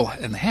think they will,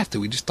 and they have to.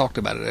 We just talked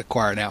about it,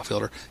 acquire an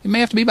outfielder. It may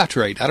have to be by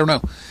trade. I don't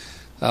know.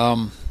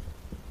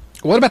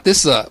 What about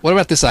this? What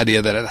about this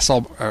idea that I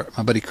saw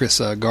my buddy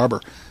Chris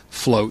Garber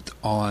float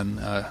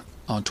on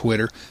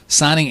Twitter,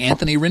 signing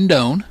Anthony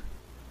Rendon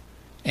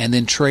and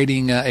then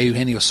trading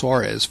Eugenio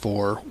Suarez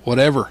for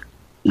whatever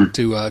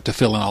to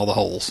fill in all the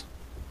holes.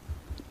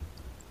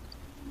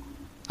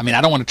 I mean,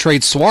 I don't want to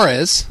trade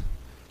Suarez.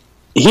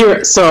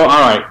 Here, so all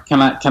right,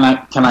 can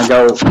I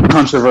go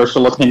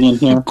controversial opinion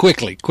here?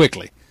 Quickly.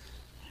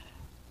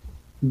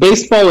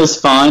 Baseball is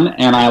fun,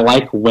 and I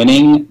like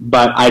winning,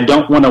 but I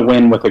don't want to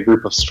win with a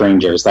group of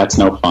strangers. That's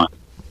no fun.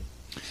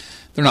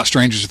 They're not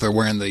strangers if they're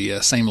wearing the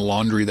same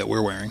laundry that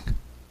we're wearing.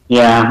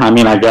 Yeah, I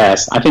mean, I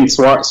guess. I think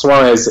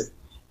Suarez,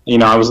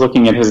 I was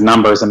looking at his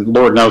numbers, and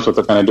Lord knows what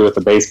they're going to do with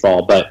the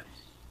baseball, but,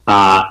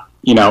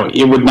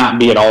 it would not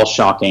be at all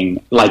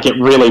shocking. Like, it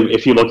really,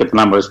 if you look at the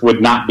numbers,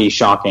 would not be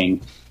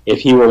shocking if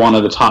he were one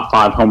of the top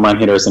 5 home run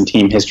hitters in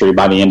team history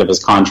by the end of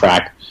his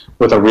contract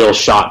with a real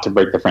shot to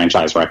break the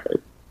franchise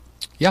record.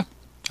 Yeah,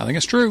 I think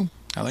it's true.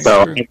 I'm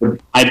not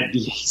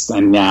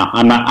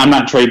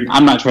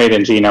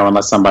trading Gino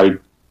unless somebody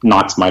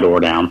knocks my door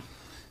down.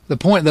 The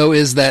point, though,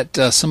 is that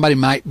somebody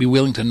might be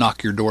willing to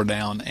knock your door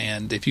down,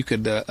 and if you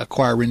could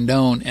acquire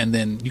Rendon, and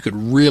then you could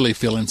really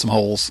fill in some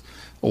holes,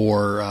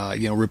 or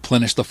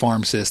replenish the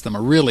farm system,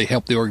 or really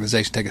help the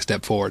organization take a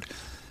step forward,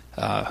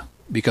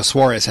 because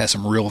Suarez has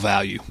some real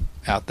value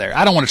out there.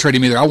 I don't want to trade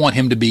him either. I want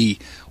him to be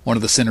one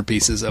of the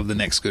centerpieces of the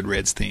next good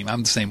Reds team.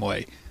 I'm the same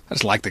way. I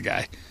just like the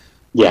guy.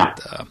 Yeah.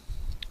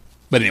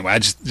 But anyway,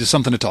 just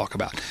something to talk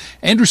about.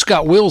 Andrew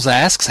Scott Wills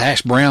asks,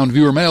 Hash Brown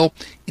viewer mail,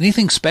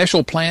 anything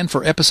special planned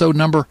for episode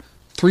number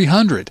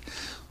 300?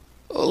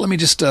 Let me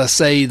just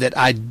say that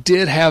I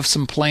did have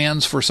some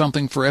plans for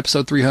something for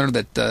episode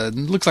 300 that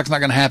looks like it's not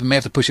going to happen. May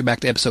have to push it back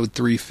to episode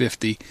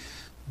 350.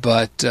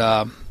 But,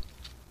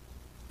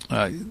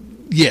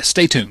 yes,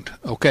 stay tuned.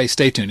 Okay,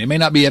 stay tuned. It may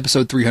not be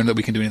episode 300 that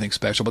we can do anything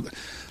special, but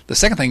the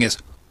second thing is,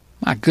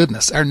 my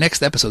goodness, our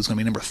next episode is going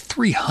to be number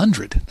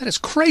 300. That is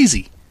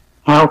crazy.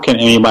 How can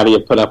anybody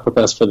have put up with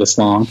us for this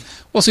long?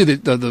 Well, see,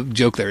 the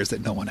joke there is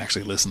that no one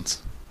actually listens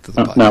to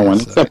the podcast. No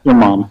one, except your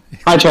mom.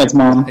 Hi, Chad's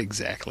mom.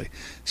 Exactly.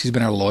 She's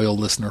been our loyal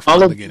listener from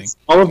the beginning.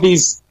 All of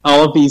these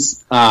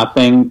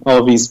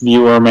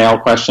viewer mail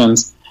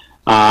questions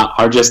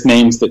are just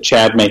names that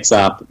Chad makes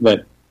up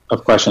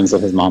of questions that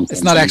his mom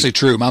sends. It's not actually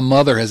true. My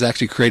mother has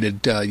actually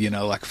created,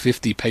 like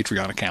 50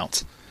 Patreon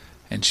accounts,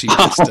 and she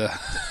just...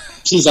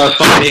 She's our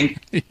fighting.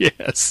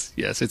 Yes,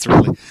 it's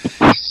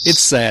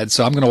sad.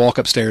 So I'm going to walk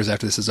upstairs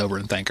after this is over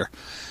and thank her.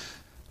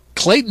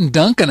 Clayton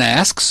Duncan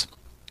asks,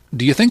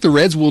 do you think the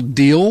Reds will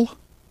deal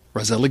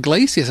Raisel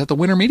Iglesias at the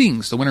winter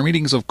meetings? The winter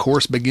meetings, of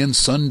course, begin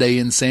Sunday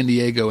in San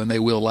Diego, and they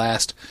will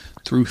last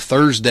through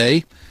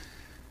Thursday.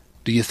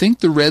 Do you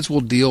think the Reds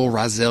will deal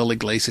Raisel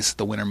Iglesias at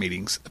the winter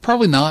meetings?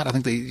 Probably not. I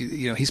think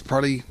he's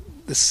probably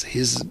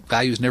his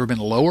value has never been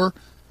lower.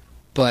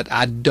 But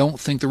I don't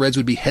think the Reds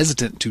would be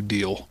hesitant to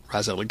deal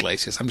Raisel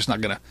Iglesias. I'm just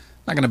not going to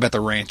not going to bet the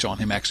ranch on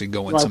him actually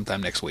going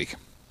sometime next week.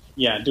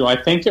 Yeah. Do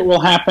I think it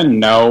will happen?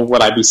 No.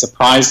 Would I be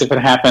surprised if it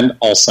happened?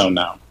 Also,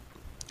 no.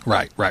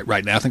 Right.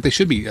 Now, I think they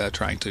should be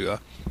trying to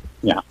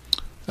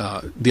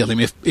deal him,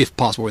 if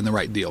possible, in the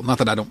right deal. Not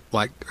that I don't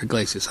like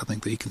Iglesias. I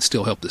think that he can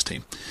still help this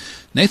team.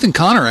 Nathan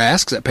Connor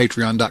asks at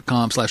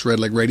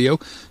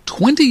patreon.com/redlegradio,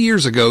 20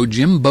 years ago,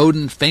 Jim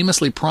Bowden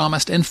famously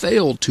promised and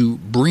failed to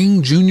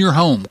bring Junior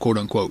home, quote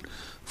unquote,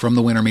 from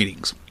the winter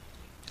meetings.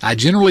 I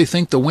generally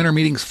think the winter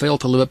meetings fail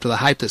to live up to the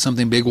hype that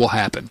something big will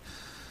happen.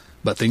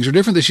 But things are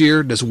different this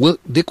year. Does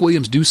Dick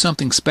Williams do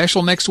something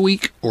special next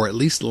week, or at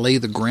least lay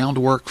the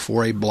groundwork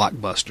for a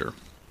blockbuster?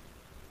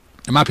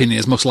 In my opinion,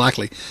 it's most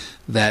likely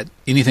that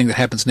anything that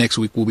happens next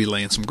week will be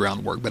laying some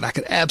groundwork. But I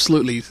could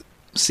absolutely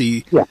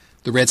see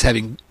the Reds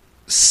having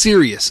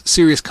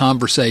serious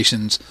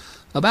conversations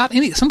about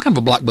some kind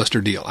of a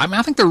blockbuster deal. I mean,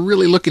 I think they're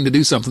really looking to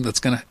do something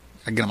that's going to,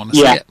 again, I'm going to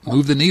say it,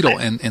 move the needle,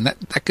 and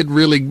that could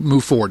really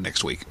move forward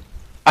next week.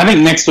 I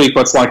think next week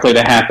what's likely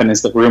to happen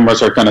is that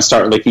rumors are going to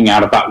start leaking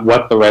out about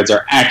what the Reds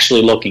are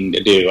actually looking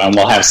to do, and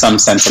we'll have some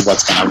sense of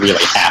what's going to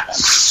really happen.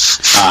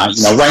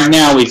 Right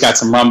now we've got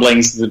some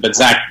rumblings, but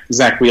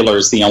Zach Wheeler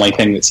is the only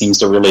thing that seems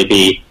to really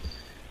be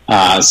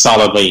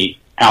solidly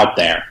out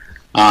there.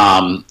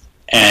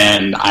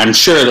 And I'm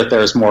sure that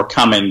there's more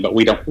coming, but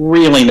we don't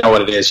really know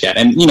what it is yet.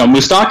 And,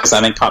 Moustakas,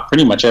 I think, caught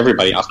pretty much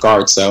everybody off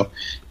guard, so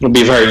it'll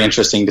be very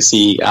interesting to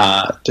see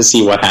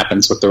what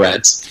happens with the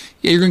Reds.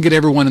 Yeah, you're going to get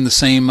everyone in the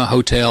same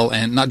hotel,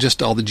 and not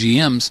just all the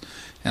GMs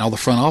and all the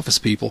front office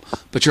people,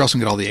 but you're also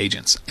going to get all the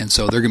agents. And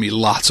so there are going to be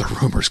lots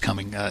of rumors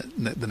coming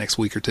the next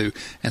week or two.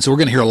 And so we're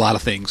going to hear a lot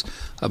of things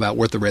about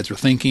what the Reds are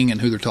thinking and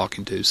who they're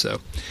talking to.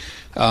 So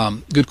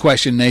good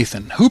question,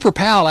 Nathan. Hooper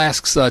Powell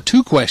asks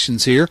two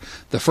questions here.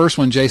 The first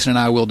one Jason and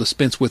I will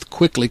dispense with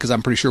quickly because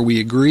I'm pretty sure we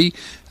agree.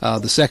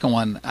 The second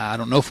one, I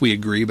don't know if we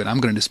agree, but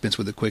I'm going to dispense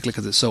with it quickly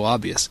because it's so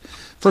obvious.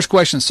 First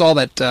question, saw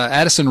that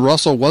Addison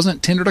Russell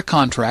wasn't tendered a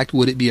contract.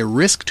 Would it be a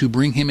risk to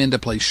bring him in to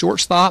play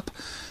shortstop?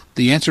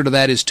 The answer to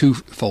that is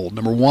twofold.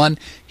 Number one,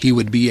 he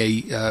would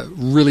be a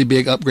really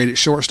big upgrade at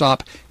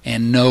shortstop,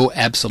 and no,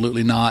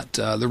 absolutely not.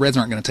 The Reds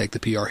aren't going to take the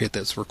PR hit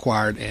that's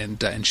required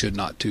and should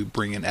not to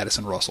bring in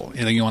Addison Russell.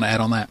 Anything you want to add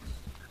on that?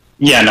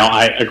 Yeah, no,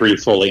 I agree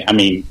fully. I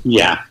mean,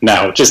 I'm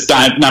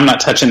not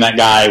touching that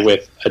guy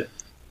with a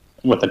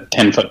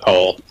 10-foot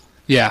pole.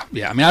 Yeah.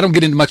 I mean, I don't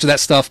get into much of that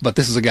stuff, but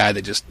this is a guy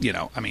that just,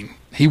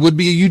 he would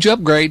be a huge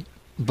upgrade,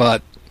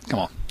 but come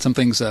on, some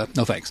things,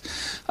 no thanks.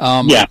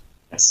 Yeah.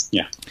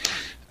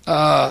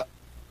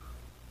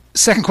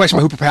 Second question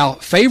by Hooper Powell.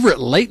 Favorite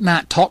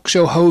late-night talk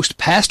show host,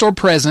 past or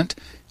present,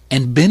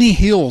 and Benny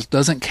Hill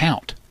doesn't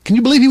count. Can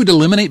you believe he would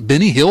eliminate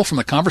Benny Hill from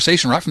the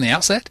conversation right from the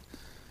outset?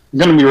 I'm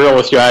going to be real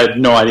with you. I have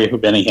no idea who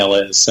Benny Hill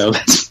is, so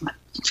that's...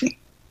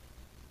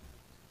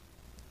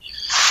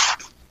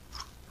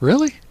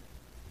 Really?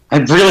 I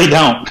really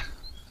don't.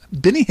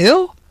 Benny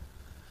Hill?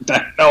 I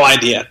have no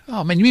idea.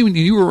 Oh, man, you mean when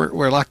you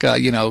were like,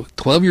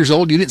 12 years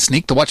old, you didn't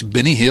sneak to watch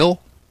Benny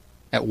Hill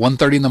at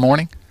 1:30 in the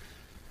morning?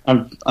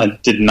 I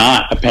did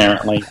not,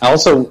 apparently.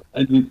 Also,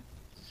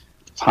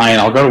 fine,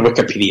 I'll go to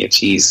Wikipedia,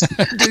 jeez.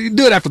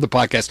 Do it after the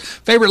podcast.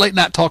 Favorite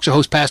late-night talk show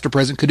host, past or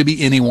present, could it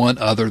be anyone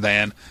other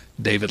than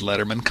David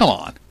Letterman? Come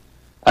on.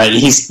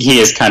 He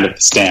is kind of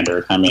the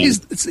standard. I mean...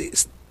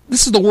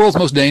 This is the world's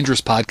most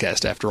dangerous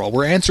podcast, after all.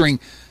 We're answering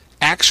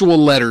actual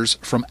letters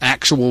from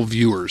actual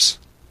viewers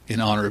in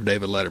honor of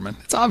David Letterman.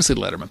 It's obviously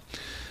Letterman.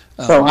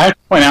 So I have to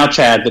point out,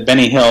 Chad, that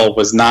Benny Hill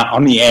was not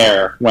on the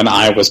air when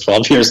I was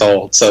 12 years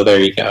old, so there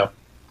you go.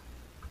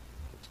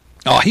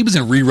 Oh, he was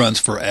in reruns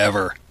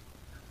forever.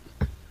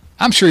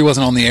 I'm sure he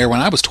wasn't on the air when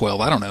I was 12.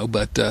 I don't know,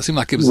 but it seemed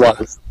like it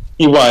was.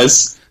 He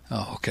was.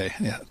 Oh, okay.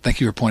 Yeah. Thank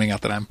you for pointing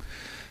out that I'm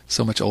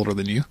so much older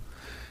than you.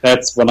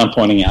 That's what I'm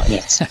pointing out,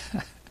 yes.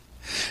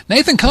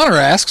 Nathan Connor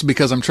asks,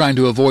 because I'm trying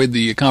to avoid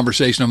the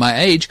conversation of my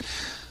age,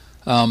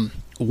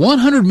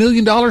 $100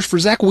 million for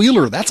Zach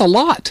Wheeler. That's a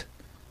lot.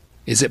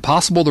 Is it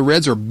possible the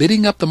Reds are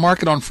bidding up the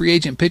market on free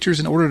agent pitchers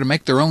in order to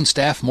make their own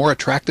staff more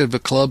attractive to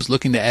clubs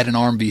looking to add an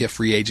arm via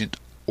free agent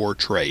or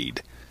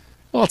trade?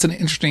 Well, it's an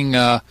interesting,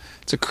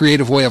 it's a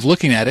creative way of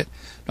looking at it.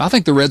 I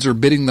think the Reds are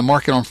bidding the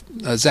market on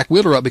Zach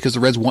Wheeler up because the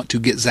Reds want to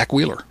get Zach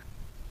Wheeler.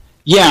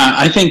 Yeah,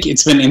 I think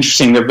it's been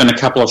interesting. There have been a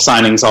couple of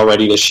signings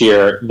already this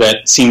year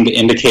that seem to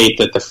indicate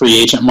that the free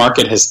agent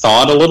market has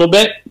thawed a little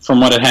bit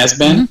from what it has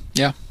been. Mm-hmm.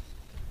 Yeah.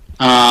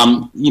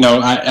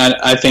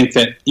 I think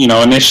that,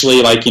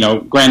 initially,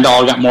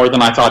 Grandal got more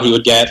than I thought he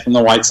would get from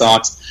the White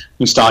Sox.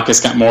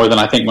 Moustakas got more than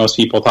I think most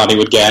people thought he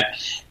would get.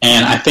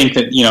 And I think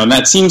that, and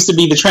that seems to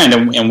be the trend.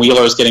 And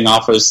Wheeler is getting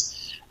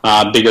offers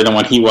bigger than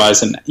what he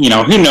was. And,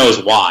 who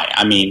knows why?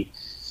 I mean,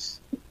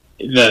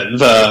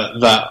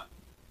 the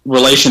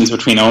relations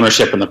between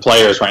ownership and the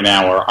players right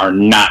now are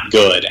not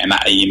good. And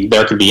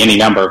there could be any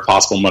number of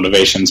possible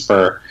motivations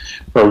for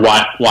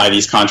why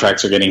these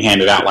contracts are getting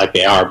handed out like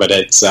they are. But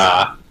it's...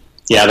 the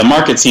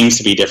market seems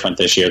to be different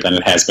this year than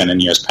it has been in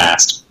years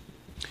past.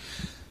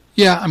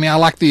 Yeah, I mean, I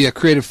like the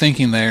creative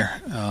thinking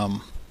there,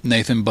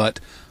 Nathan,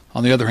 but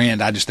On the other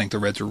hand, I just think the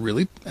Reds are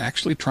really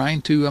actually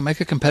trying to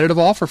make a competitive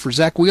offer for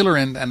Zach Wheeler,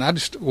 and I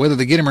just, whether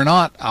they get him or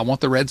not, I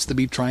want the Reds to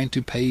be trying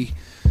to pay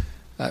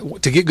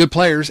to get good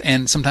players,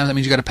 and sometimes that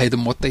means you got to pay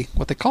them what they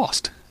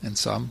cost, and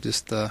so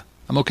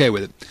I'm okay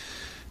with it.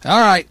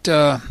 All right,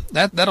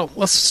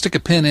 let's stick a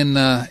pin in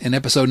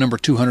episode number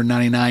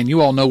 299.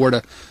 You all know where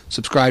to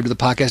subscribe to the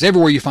podcast.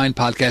 Everywhere you find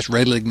podcasts,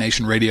 Red Leg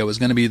Nation Radio is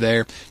going to be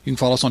there. You can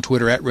follow us on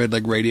Twitter at Red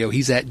Leg Radio.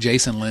 He's at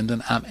Jason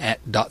Linden. I'm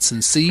at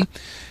Dotson C.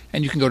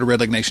 And you can go to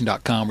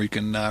redlegnation.com where you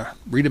can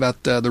read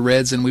about the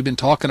Reds, and we've been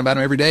talking about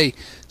them every day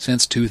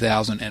since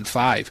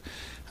 2005.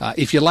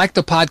 If you like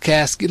the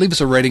podcast, leave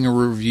us a rating or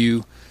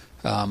review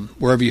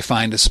wherever you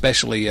find,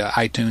 especially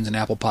iTunes and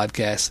Apple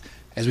Podcasts.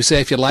 As we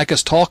say, if you like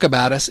us, talk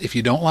about us. If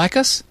you don't like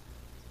us,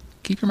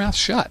 keep your mouth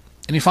shut.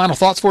 Any final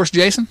thoughts for us,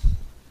 Jason?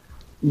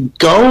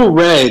 Go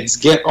Reds.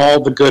 Get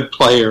all the good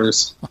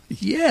players.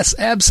 Yes,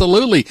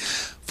 absolutely.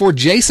 For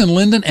Jason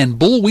Linden and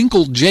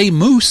Bullwinkle J.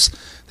 Moose,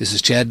 this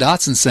is Chad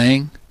Dotson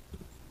saying,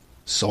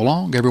 so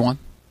long, everyone.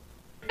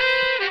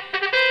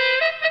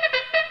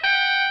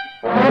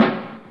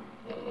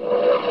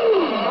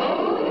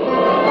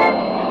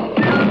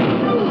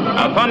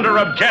 A thunder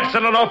of jets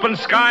in an open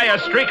sky, a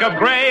streak of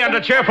gray, and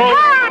a cheerful...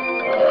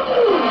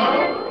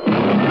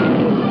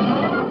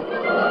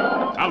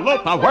 A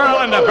loop, a whirl,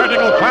 and a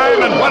vertical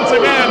climb, and once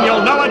again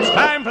you'll know it's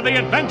time for the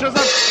adventures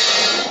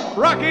of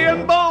Rocky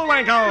and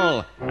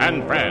Bullwinkle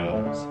and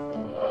Friends.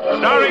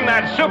 Starring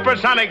that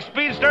supersonic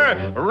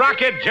speedster,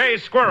 Rocket J.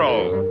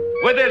 Squirrel,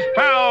 with his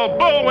pal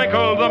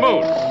Bullwinkle the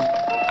Moose,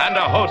 and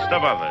a host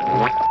of others.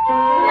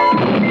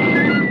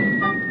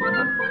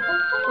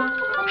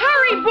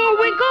 Hurry,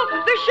 Bullwinkle!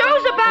 The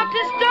show's about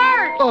to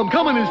start! I'm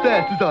coming as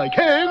fast as I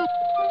can.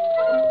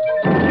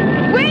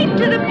 Wave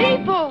to the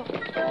people!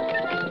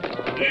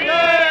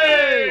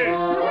 Yay!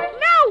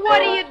 Now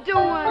what are you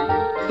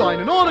doing?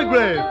 Signing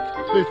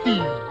autographs. Let's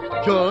see.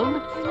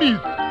 John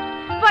Smith.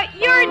 But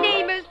your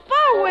name is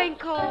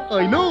Bullwinkle!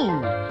 I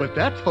know, but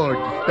that's hard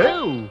to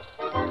spell.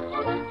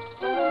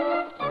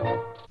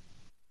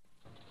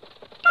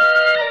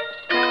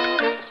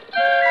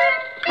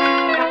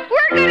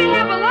 We're gonna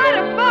have a lot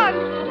of fun!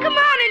 Come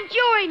on and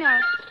join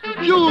us!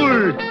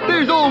 Sure,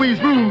 there's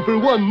always room for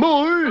one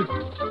more.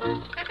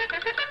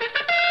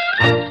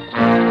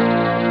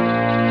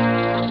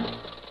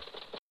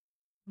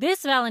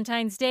 This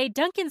Valentine's Day,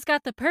 Dunkin's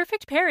got the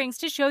perfect pairings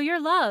to show your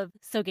love.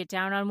 So get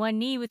down on one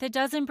knee with a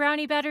dozen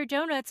brownie batter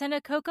donuts and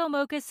a Cocoa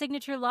Mocha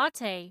signature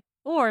latte.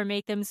 Or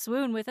make them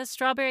swoon with a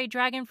strawberry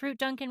dragon fruit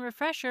Dunkin'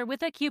 refresher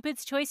with a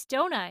Cupid's Choice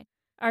donut.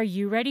 Are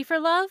you ready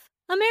for love?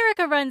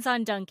 America runs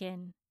on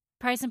Dunkin'.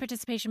 Price and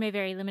participation may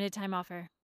vary. Limited time offer.